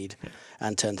don't need,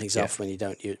 and turn things off when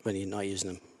you're not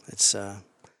using them. It's. I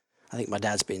think my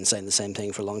dad's been saying the same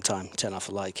thing for a long time. Turn off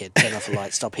the light, kid. Turn off the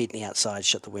light. Stop heating the outside.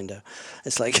 Shut the window.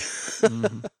 It's like.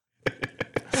 Mm-hmm.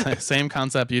 Same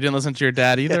concept. You didn't listen to your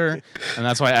dad either, and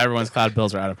that's why everyone's cloud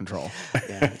bills are out of control.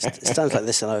 Yeah, it's times like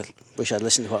this, and I wish I'd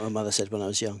listened to what my mother said when I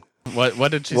was young.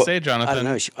 What did she say, Jonathan? I don't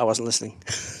know. I wasn't listening.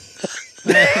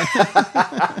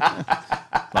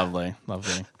 Lovely.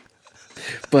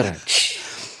 But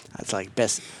that's like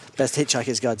best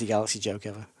Hitchhiker's Guide to Galaxy joke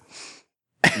ever.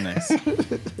 Nice.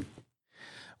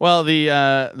 Well,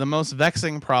 the most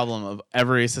vexing problem of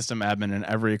every system admin in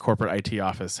every corporate IT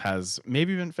office has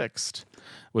maybe been fixed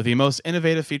with the most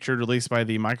innovative feature released by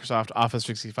the Microsoft Office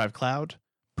 365 Cloud,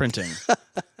 printing.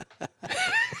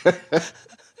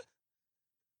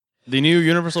 The new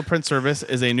Universal Print Service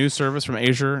is a new service from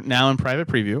Azure, now in private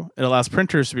preview. It allows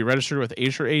printers to be registered with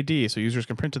Azure AD so users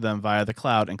can print to them via the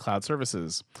cloud and cloud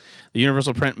services. The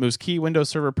Universal Print moves key Windows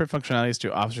Server print functionalities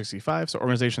to Office 365, so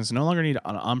organizations no longer need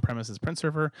an on-premises print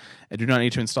server and do not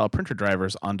need to install printer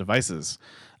drivers on devices.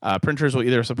 Printers will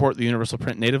either support the Universal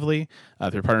Print natively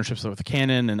through partnerships with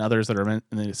Canon and others that are in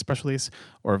the special release,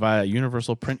 or via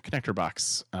Universal Print connector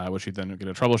box, which you then get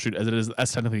a troubleshoot as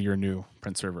that's technically your new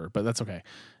print server, but that's okay.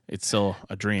 It's still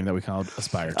a dream that we can all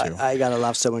aspire to. I gotta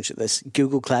laugh so much at this.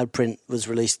 Google Cloud Print was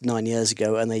released 9 years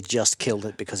ago, and they just killed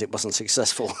it because it wasn't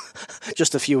successful.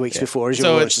 Just a few weeks before, Azure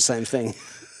launched the same thing.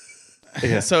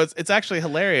 Yeah. So it's actually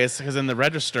hilarious because in the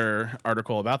Register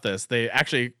article about this, they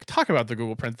actually talk about the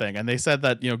Google Print thing, and they said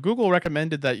that Google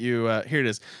recommended that you here it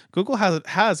is. Google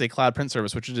has a cloud print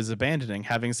service which it is abandoning,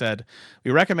 having said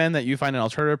we recommend that you find an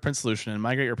alternative print solution and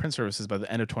migrate your print services by the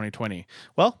end of 2020.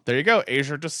 Well, there you go.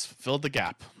 Azure just filled the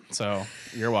gap, so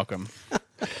you're welcome.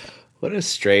 What a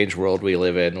strange world we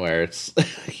live in, where it's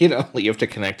you have to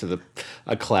connect to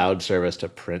a cloud service to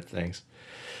print things.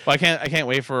 Well, I can't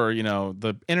wait for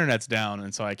the internet's down,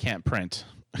 and so I can't print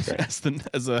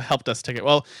as a help desk ticket.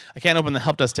 Well, I can't open the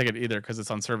help desk ticket either because it's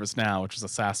on ServiceNow, which is a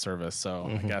SaaS service. So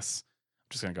I guess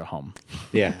I'm just gonna go home.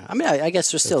 Yeah, I mean, I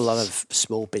guess there's still a lot of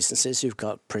small businesses who've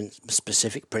got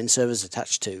specific print servers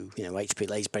attached to HP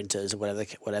laser printers or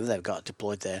whatever they've got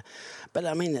deployed there. But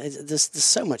I mean, there's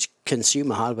so much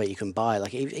consumer hardware you can buy.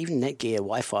 Like even Netgear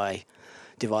Wi-Fi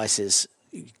devices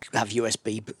have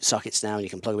USB sockets now, and you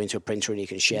can plug them into a printer and you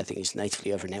can share things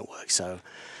natively over a network. So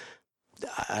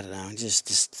I don't know.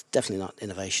 Just definitely not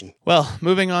innovation. Well,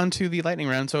 moving on to the lightning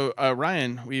round. So,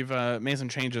 Ryan, we've made some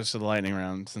changes to the lightning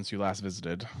round since you last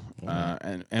visited,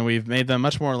 and we've made them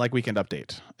much more like Weekend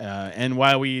Update. And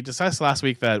while we discussed last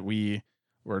week that we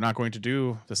were not going to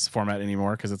do this format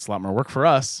anymore because it's a lot more work for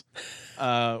us,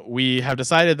 we have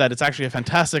decided that it's actually a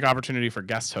fantastic opportunity for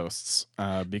guest hosts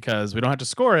because we don't have to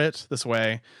score it this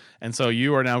way. And so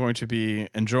you are now going to be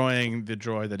enjoying the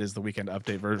joy that is the Weekend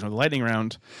Update version of the lightning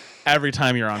round every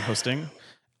time you're on hosting.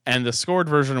 And the scored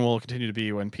version will continue to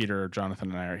be when Peter,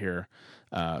 Jonathan, and I are here.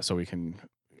 So we can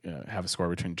have a score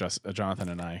between just Jonathan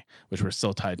and I, which we're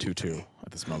still tied 2-2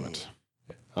 at this moment.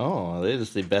 Oh, it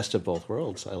is the best of both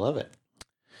worlds. I love it.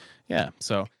 Yeah,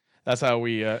 so that's how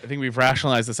we. I think we've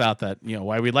rationalized this out. That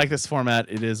why we like this format.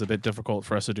 It is a bit difficult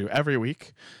for us to do every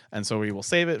week, and so we will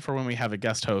save it for when we have a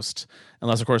guest host.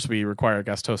 Unless, of course, we require a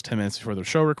guest host 10 minutes before the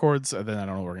show records. Then I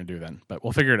don't know what we're gonna do then, but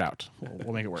we'll figure it out.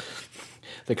 We'll make it work.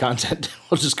 The content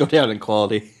will just go down in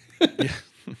quality. Yeah,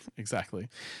 exactly.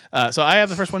 So I have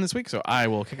the first one this week, so I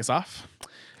will kick us off.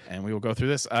 And we will go through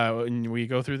this. When we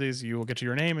go through these, you will get to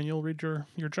your name and you'll read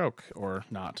your joke or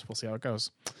not. We'll see how it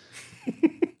goes.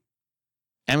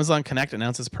 Amazon Connect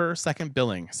announces per second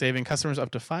billing, saving customers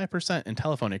up to 5% in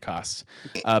telephony costs.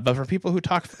 But for people who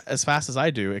talk as fast as I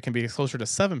do, it can be closer to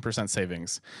 7%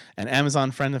 savings. And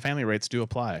Amazon friend and family rates do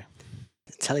apply.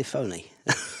 Telephony.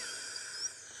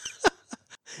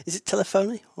 Is it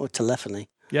telephony or telephony?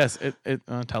 Yes,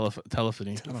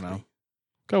 telephony. I don't know.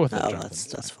 Go with it. Oh,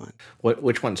 that's fine.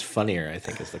 Which one's funnier, I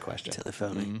think, is the question.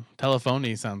 Telephony.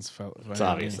 Telephony sounds It's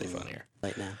obviously funnier.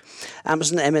 Right now.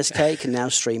 Amazon MSK can now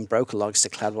stream broker logs to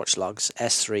CloudWatch Logs,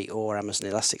 S3, or Amazon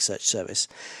Elasticsearch service.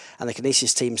 And the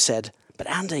Kinesis team said, "But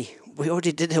Andy, we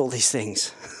already did all these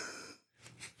things."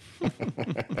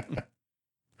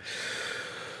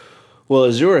 Well,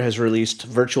 Azure has released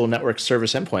virtual network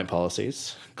service endpoint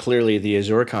policies. Clearly, the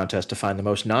Azure contest to find the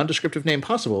most non-descriptive name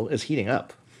possible is heating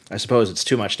up. I suppose it's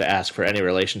too much to ask for any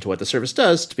relation to what the service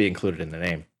does to be included in the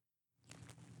name.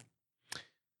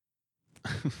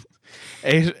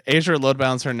 Azure Load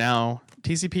Balancer now,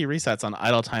 TCP resets on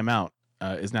idle timeout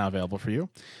is now available for you.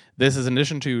 This is in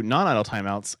addition to non-idle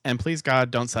timeouts, and please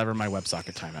God, don't sever my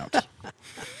WebSocket timeout.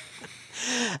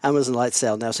 Amazon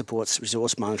Lightsail now supports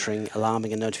resource monitoring,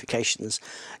 alarming, and notifications.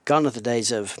 Gone are the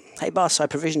days of, "Hey boss, I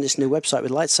provisioned this new website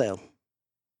with Lightsail."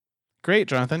 Great,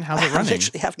 Jonathan. How's it I running?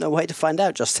 literally have no way to find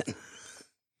out, Justin.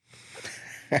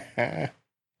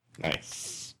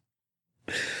 Nice.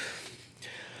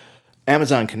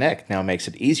 Amazon Connect now makes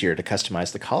it easier to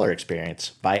customize the caller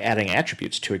experience by adding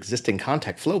attributes to existing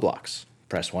contact flow blocks.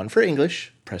 Press 1 for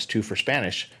English, press 2 for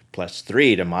Spanish, press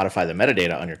 3 to modify the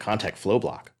metadata on your contact flow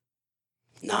block.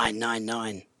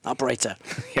 999. Operator.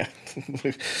 Yeah.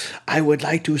 I would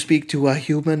like to speak to a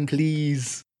human,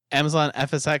 please. Amazon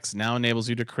FSx now enables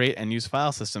you to create and use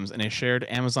file systems in a shared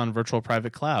Amazon Virtual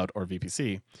Private Cloud, or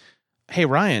VPC. Hey,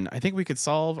 Ryan, I think we could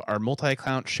solve our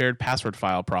multi-account shared password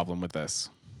file problem with this.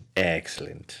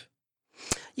 Excellent.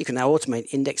 You can now automate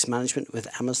index management with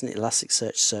Amazon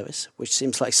Elasticsearch service, which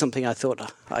seems like something I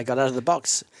thought I got out of the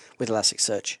box with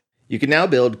Elasticsearch. You can now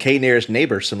build K-nearest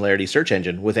neighbor similarity search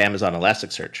engine with Amazon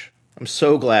Elasticsearch. I'm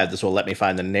so glad this will let me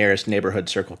find the nearest neighborhood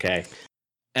Circle K.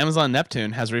 Amazon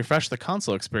Neptune has refreshed the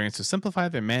console experience to simplify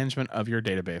the management of your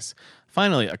database.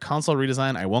 Finally, a console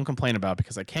redesign I won't complain about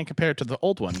because I can't compare it to the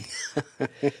old one.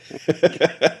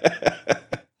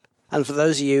 And for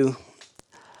those of you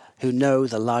who know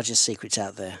the largest secrets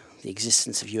out there, the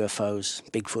existence of UFOs,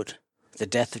 Bigfoot, the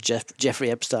death of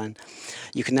Jeffrey Epstein,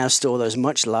 you can now store those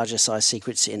much larger size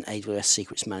secrets in AWS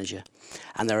Secrets Manager.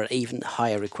 And there are even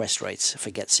higher request rates for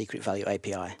Get Secret Value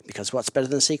API. Because what's better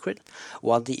than secret?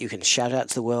 One that you can shout out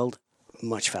to the world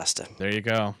much faster. There you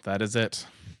go. That is it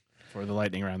for the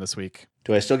lightning round this week.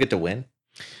 Do I still get to win?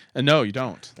 No, you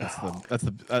don't.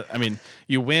 I mean,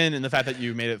 you win in the fact that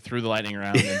you made it through the lightning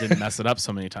round and didn't mess it up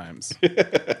so many times.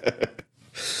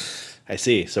 I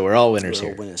see. So we're all winners We're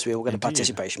all here. winners. We all get a Indeed.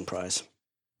 participation prize.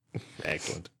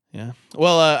 Excellent. Yeah.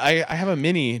 Well, I have a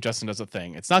mini Justin Does a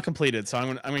Thing. It's not completed, so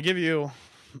I'm going to give you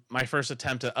my first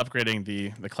attempt at upgrading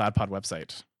the CloudPod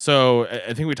website. So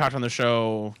I think we talked on the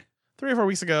show 3 or 4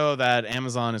 weeks ago that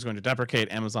Amazon is going to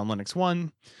deprecate Amazon Linux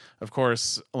 1. Of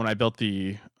course, when I built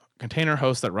the container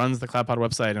host that runs the CloudPod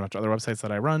website and a bunch of other websites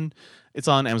that I run, it's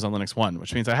on Amazon Linux 1,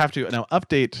 which means I have to now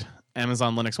update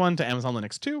Amazon Linux 1 to Amazon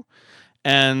Linux 2.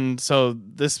 And so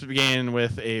this began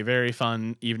with a very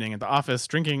fun evening at the office,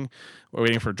 drinking. We're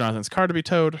waiting for Jonathan's car to be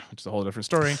towed, which is a whole different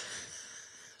story.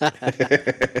 But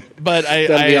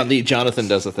That'll be on the Jonathan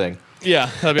Does a Thing. Yeah,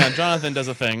 that'll be on Jonathan Does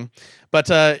a Thing. But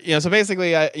so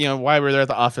basically, while we were there at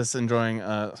the office enjoying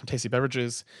some tasty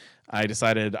beverages, I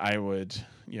decided I would,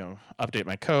 update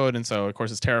my code. And so, of course,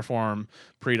 it's Terraform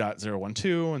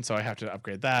pre.012. And so I have to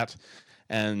upgrade that.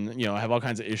 And, I have all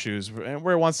kinds of issues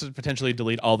where it wants to potentially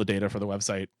delete all the data for the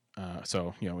website.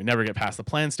 So, we never get past the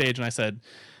plan stage. And I said,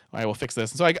 I will fix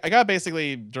this. And so I got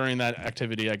basically during that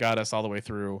activity, I got us all the way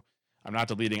through. I'm not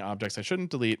deleting objects I shouldn't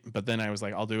delete, but then I was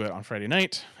like, I'll do it on Friday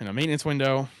night in a maintenance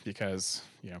window because,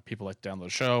 people like to download a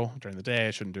show during the day.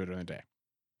 I shouldn't do it during the day.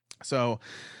 So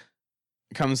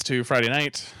it comes to Friday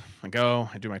night. I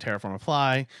do my Terraform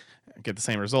apply, get the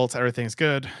same results. Everything's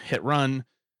good. Hit run.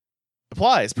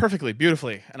 Applies perfectly,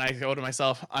 beautifully. And I go to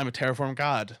myself, I'm a Terraform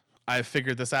god. I've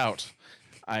figured this out.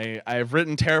 I've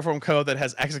written Terraform code that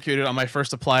has executed on my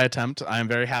first apply attempt. I'm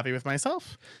very happy with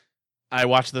myself. I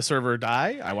watch the server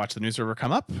die. I watch the new server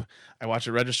come up. I watch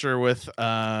it register with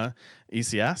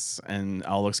ECS, and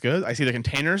all looks good. I see the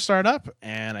containers start up,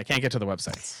 and I can't get to the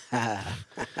websites.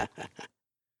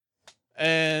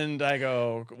 And I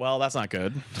go, well, that's not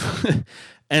good.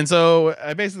 And so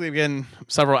I basically begin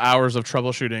several hours of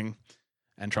troubleshooting.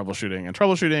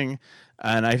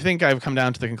 And I think I've come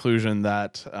down to the conclusion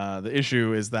that the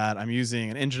issue is that I'm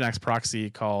using an Nginx proxy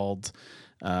called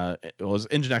it was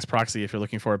Nginx proxy if you're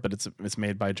looking for it, but it's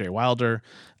made by Jay Wilder.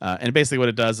 And basically what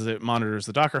it does is it monitors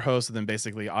the Docker host and then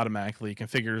basically automatically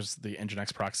configures the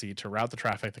Nginx proxy to route the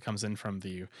traffic that comes in from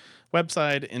the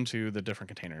website into the different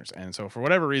containers. And so for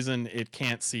whatever reason, it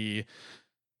can't see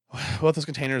what those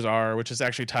containers are, which is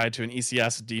actually tied to an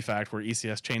ECS defect where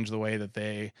ECS changed the way that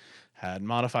they had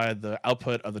modified the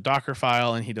output of the Docker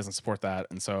file, and he doesn't support that.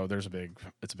 And so it's a big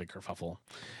kerfuffle.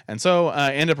 And so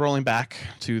I end up rolling back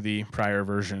to the prior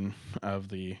version of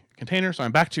the container. So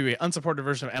I'm back to an unsupported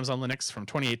version of Amazon Linux from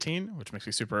 2018, which makes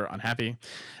me super unhappy.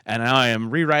 And now I am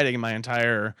rewriting my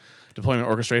entire deployment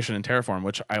orchestration in Terraform,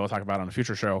 which I will talk about on a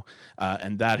future show.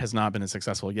 And that has not been as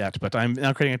successful yet. But I'm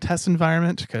now creating a test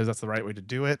environment because that's the right way to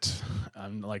do it.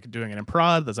 I'm like doing it in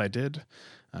prod as I did,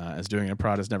 as doing it in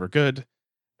prod is never good.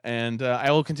 And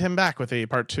I will continue back with a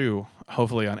part 2,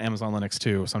 hopefully on Amazon Linux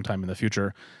 2 sometime in the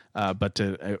future. But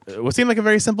it would seem like a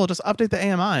very simple, just update the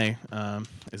AMI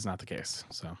is not the case.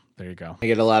 So there you go. I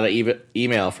get a lot of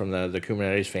email from the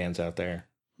Kubernetes fans out there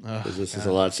because this is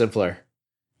a lot simpler.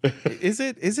 Is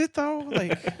it though?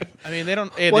 Like, I mean, they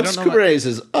don't. Once they don't know Kubernetes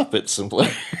is up, it's simpler.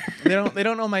 they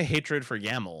don't know my hatred for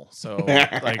YAML. So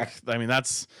like, I mean,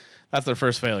 that's their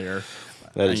first failure.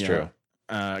 That is true.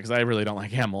 Because I really don't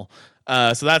like YAML.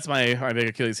 So that's my big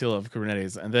Achilles heel of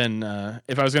Kubernetes. And then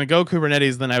if I was going to go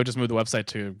Kubernetes, then I would just move the website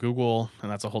to Google, and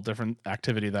that's a whole different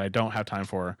activity that I don't have time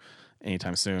for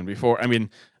anytime soon.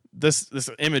 This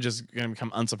image is going to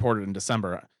become unsupported in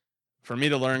December. For me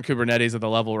to learn Kubernetes at the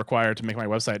level required to make my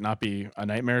website not be a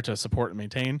nightmare to support and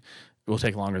maintain, it will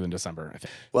take longer than December, I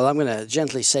think. Well, I'm going to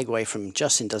gently segue from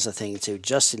Justin does a thing to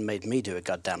Justin made me do a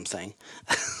goddamn thing.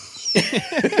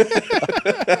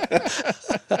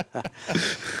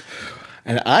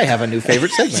 And I have a new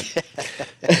favorite segment.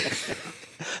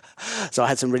 So I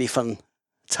had some really fun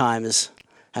times.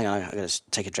 Hang on, I'm going to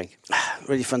take a drink.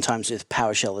 Really fun times with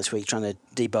PowerShell this week, trying to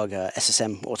debug a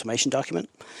SSM automation document.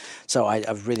 So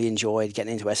I've really enjoyed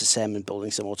getting into SSM and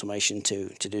building some automation to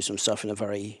do some stuff in a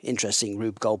very interesting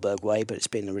Rube Goldberg way, but it's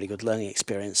been a really good learning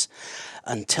experience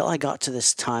until I got to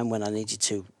this time when I needed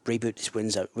to reboot this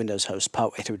Windows host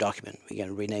partway through document. We're going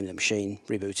to rename the machine,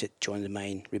 reboot it, join the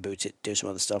main, reboot it, do some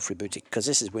other stuff, reboot it, because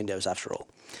this is Windows after all.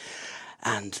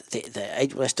 And the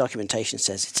AWS documentation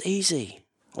says it's easy.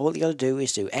 All you got to do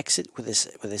is do exit with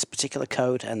this particular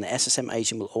code, and the SSM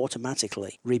agent will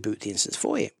automatically reboot the instance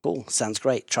for you. Cool, sounds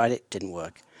great. Tried it, didn't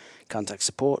work. Contact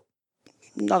support,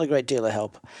 not a great deal of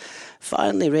help.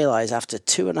 Finally realized after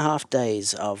 2.5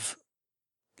 days of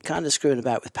kind of screwing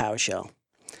about with PowerShell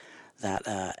that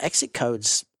exit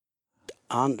codes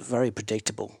aren't very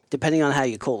predictable, depending on how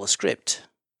you call the script.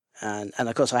 And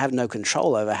of course, I have no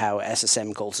control over how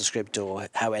SSM calls the script or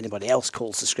how anybody else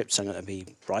calls the script, so I'm going to be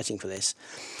writing for this.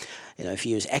 If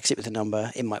you use exit with a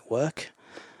number, it might work,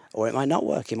 or it might not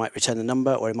work. It might return a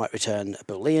number, or it might return a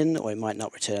Boolean, or it might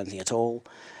not return anything at all.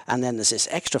 And then there's this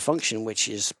extra function, which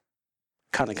is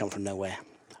kind of come from nowhere.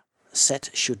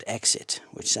 Set should exit,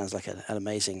 which sounds like an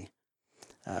amazing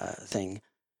thing.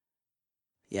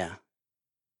 Yeah.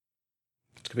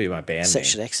 It could be my band Set name.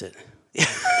 should exit.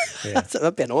 Yeah.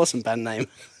 That'd be an awesome band name.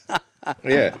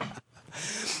 Yeah.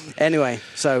 Anyway,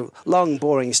 so long,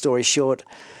 boring story short,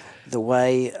 the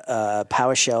way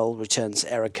PowerShell returns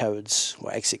error codes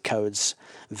or exit codes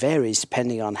varies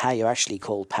depending on how you actually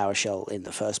call PowerShell in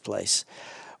the first place,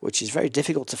 which is very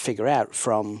difficult to figure out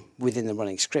from within the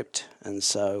running script. And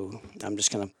so I'm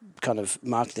just going to kind of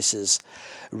mark this as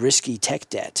risky tech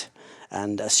debt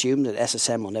and assume that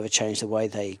SSM will never change the way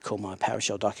they call my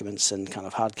PowerShell documents and kind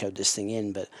of hard code this thing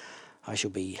in, but I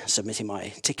shall be submitting my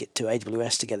ticket to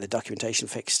AWS to get the documentation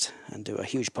fixed and do a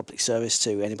huge public service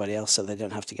to anybody else so they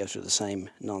don't have to go through the same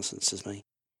nonsense as me.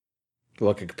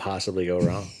 What could possibly go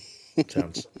wrong?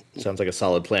 Sounds like a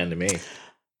solid plan to me.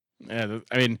 Yeah,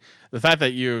 I mean, the fact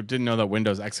that you didn't know that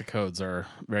Windows exit codes are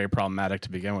very problematic to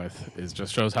begin with is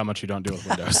just shows how much you don't deal with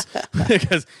Windows.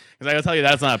 Because I gotta tell you,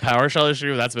 that's not a PowerShell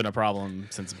issue. That's been a problem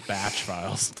since batch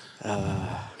files.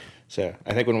 So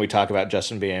I think when we talk about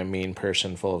Justin being a mean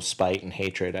person full of spite and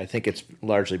hatred, I think it's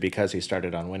largely because he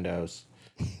started on Windows.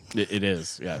 It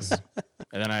is, yes.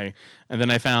 and then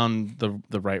I found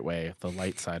the right way, the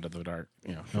light side of the dark.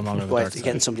 No longer the dark side.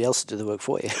 Getting somebody else to do the work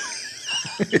for you.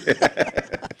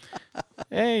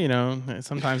 Hey,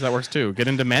 sometimes that works too. Get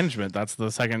into management. That's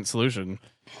the second solution.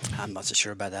 I'm not so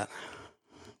sure about that.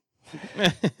 I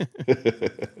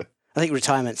think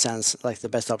retirement sounds like the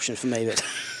best option for me, but.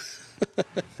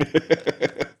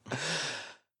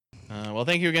 Well,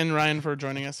 thank you again, Ryan, for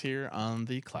joining us here on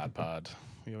the Cloud Pod.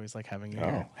 We always like having you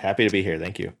here. Happy to be here.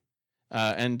 Thank you.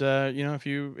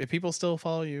 If people still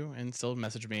follow you and still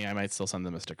message me, I might still send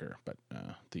them a sticker. But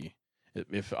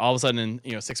if all of a sudden,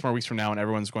 6 more weeks from now, and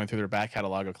everyone's going through their back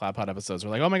catalog of Cloud Pod episodes, we're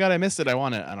like, oh my god, I missed it, I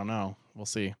want it. I don't know. We'll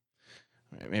see.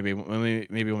 Maybe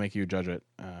we'll make you judge it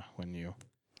when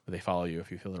they follow you,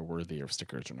 if you feel they're worthy of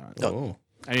stickers or not. Oh.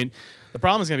 I mean, the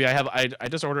problem is going to be I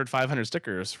just ordered 500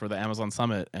 stickers for the Amazon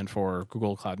Summit and for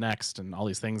Google Cloud Next and all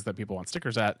these things that people want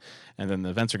stickers at, and then the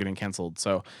events are getting canceled.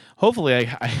 So hopefully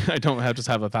I don't just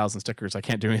have 1,000 stickers I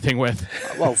can't do anything with.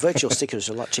 Well, virtual stickers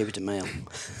are a lot cheaper to mail.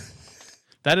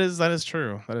 That is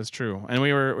true. That is true. And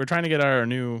we're trying to get our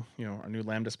new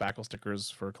Lambda Spackle stickers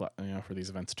for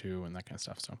these events too, and that kind of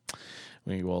stuff. So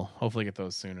we will hopefully get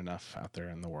those soon enough out there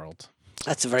in the world.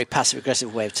 That's a very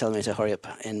passive-aggressive way of telling me to hurry up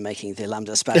in making the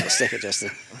Lambda Spackle sticker, Justin.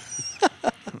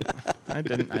 I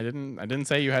didn't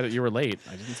say you were late.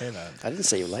 I didn't say that. I didn't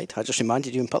say you were late. I just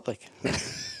reminded you in public. I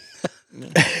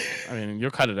mean,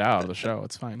 you'll cut it out of the show.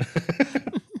 It's fine.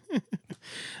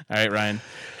 All right, Ryan.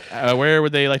 Where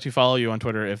would they like to follow you on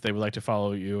Twitter if they would like to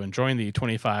follow you and join the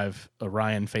 25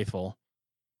 Ryan faithful?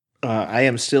 I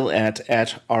am still at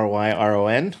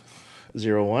RYRON01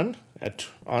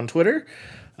 on Twitter.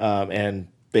 And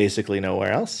basically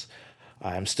nowhere else.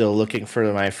 I'm still looking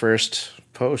for my first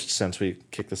post since we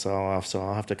kicked this all off, so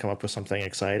I'll have to come up with something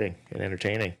exciting and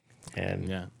entertaining.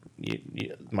 And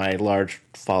my large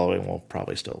following will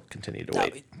probably still continue to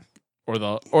wait. Or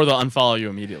they'll unfollow you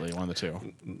immediately, one of the two.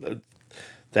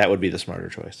 That would be the smarter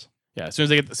choice. Yeah, as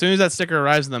soon as that sticker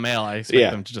arrives in the mail, I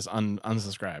expect them to just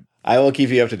unsubscribe. I will keep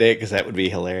you up to date because that would be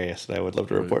hilarious. I would love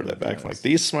to report that back. Yes. Like,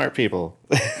 these smart people.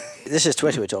 This is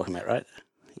Twitter we're talking about, right?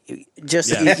 You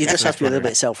just have to be a little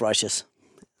bit self-righteous.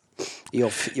 You'll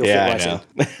feel right in.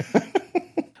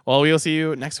 Well, we will see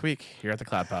you next week here at the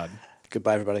Cloud Pod.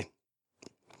 Goodbye, everybody.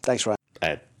 Thanks, Ryan.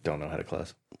 I don't know how to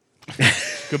close.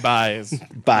 Goodbye is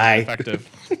bye. Effective.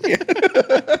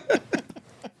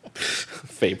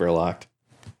 Faber locked.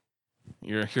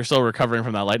 You're still recovering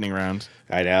from that lightning round.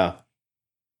 I know.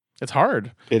 It's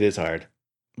hard. It is hard.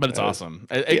 But it's awesome.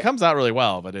 It comes out really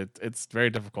well, but it's very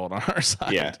difficult on our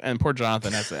side. Yeah. And poor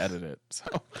Jonathan has to edit it. So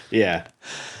yeah.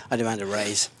 I demand a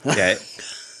raise. Okay.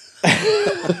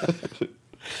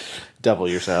 Double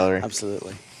your salary.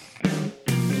 Absolutely.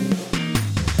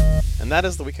 And that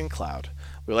is the Week in Cloud.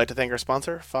 We would like to thank our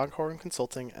sponsor, Foghorn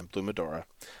Consulting and Blue Medora.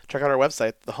 Check out our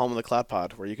website, the home of the Cloud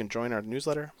Pod, where you can join our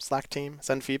newsletter, Slack team,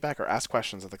 send feedback, or ask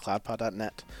questions at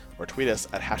thecloudpod.net, or tweet us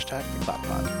at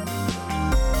 #thecloudpod.